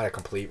reboot, or not a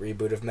complete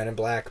reboot of Men in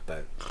Black,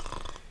 but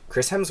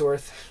Chris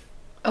Hemsworth.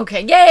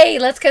 Okay, yay!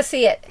 Let's go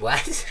see it.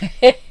 What?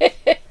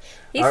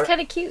 He's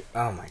kind of cute.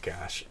 Oh my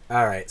gosh!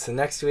 All right, so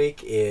next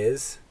week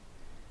is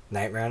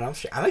Nightmare on Elm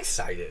Street. I'm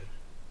excited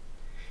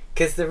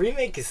because the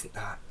remake is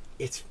not.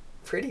 It's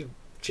pretty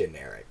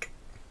generic.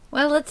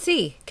 Well, let's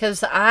see.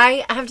 Because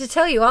I have to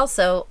tell you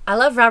also, I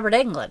love Robert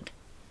Englund.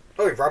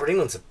 Oh, Robert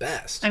Englund's the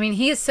best. I mean,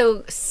 he is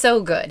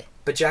so good.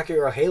 But Jackie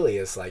Earle Haley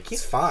is like,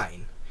 he's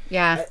fine.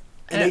 Yeah.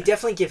 And they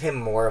definitely give him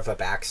more of a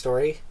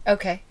backstory.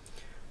 Okay.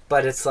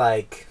 But it's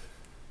like,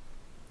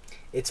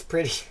 it's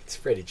pretty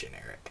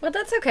generic. Well,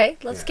 that's okay.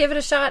 Let's give it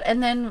a shot,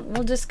 and then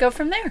we'll just go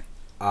from there.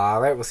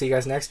 All right, we'll see you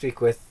guys next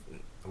week with,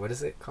 what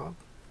is it called?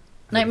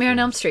 Nightmare on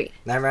Elm Street.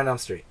 Nightmare on Elm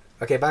Street.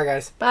 Okay, bye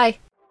guys. Bye.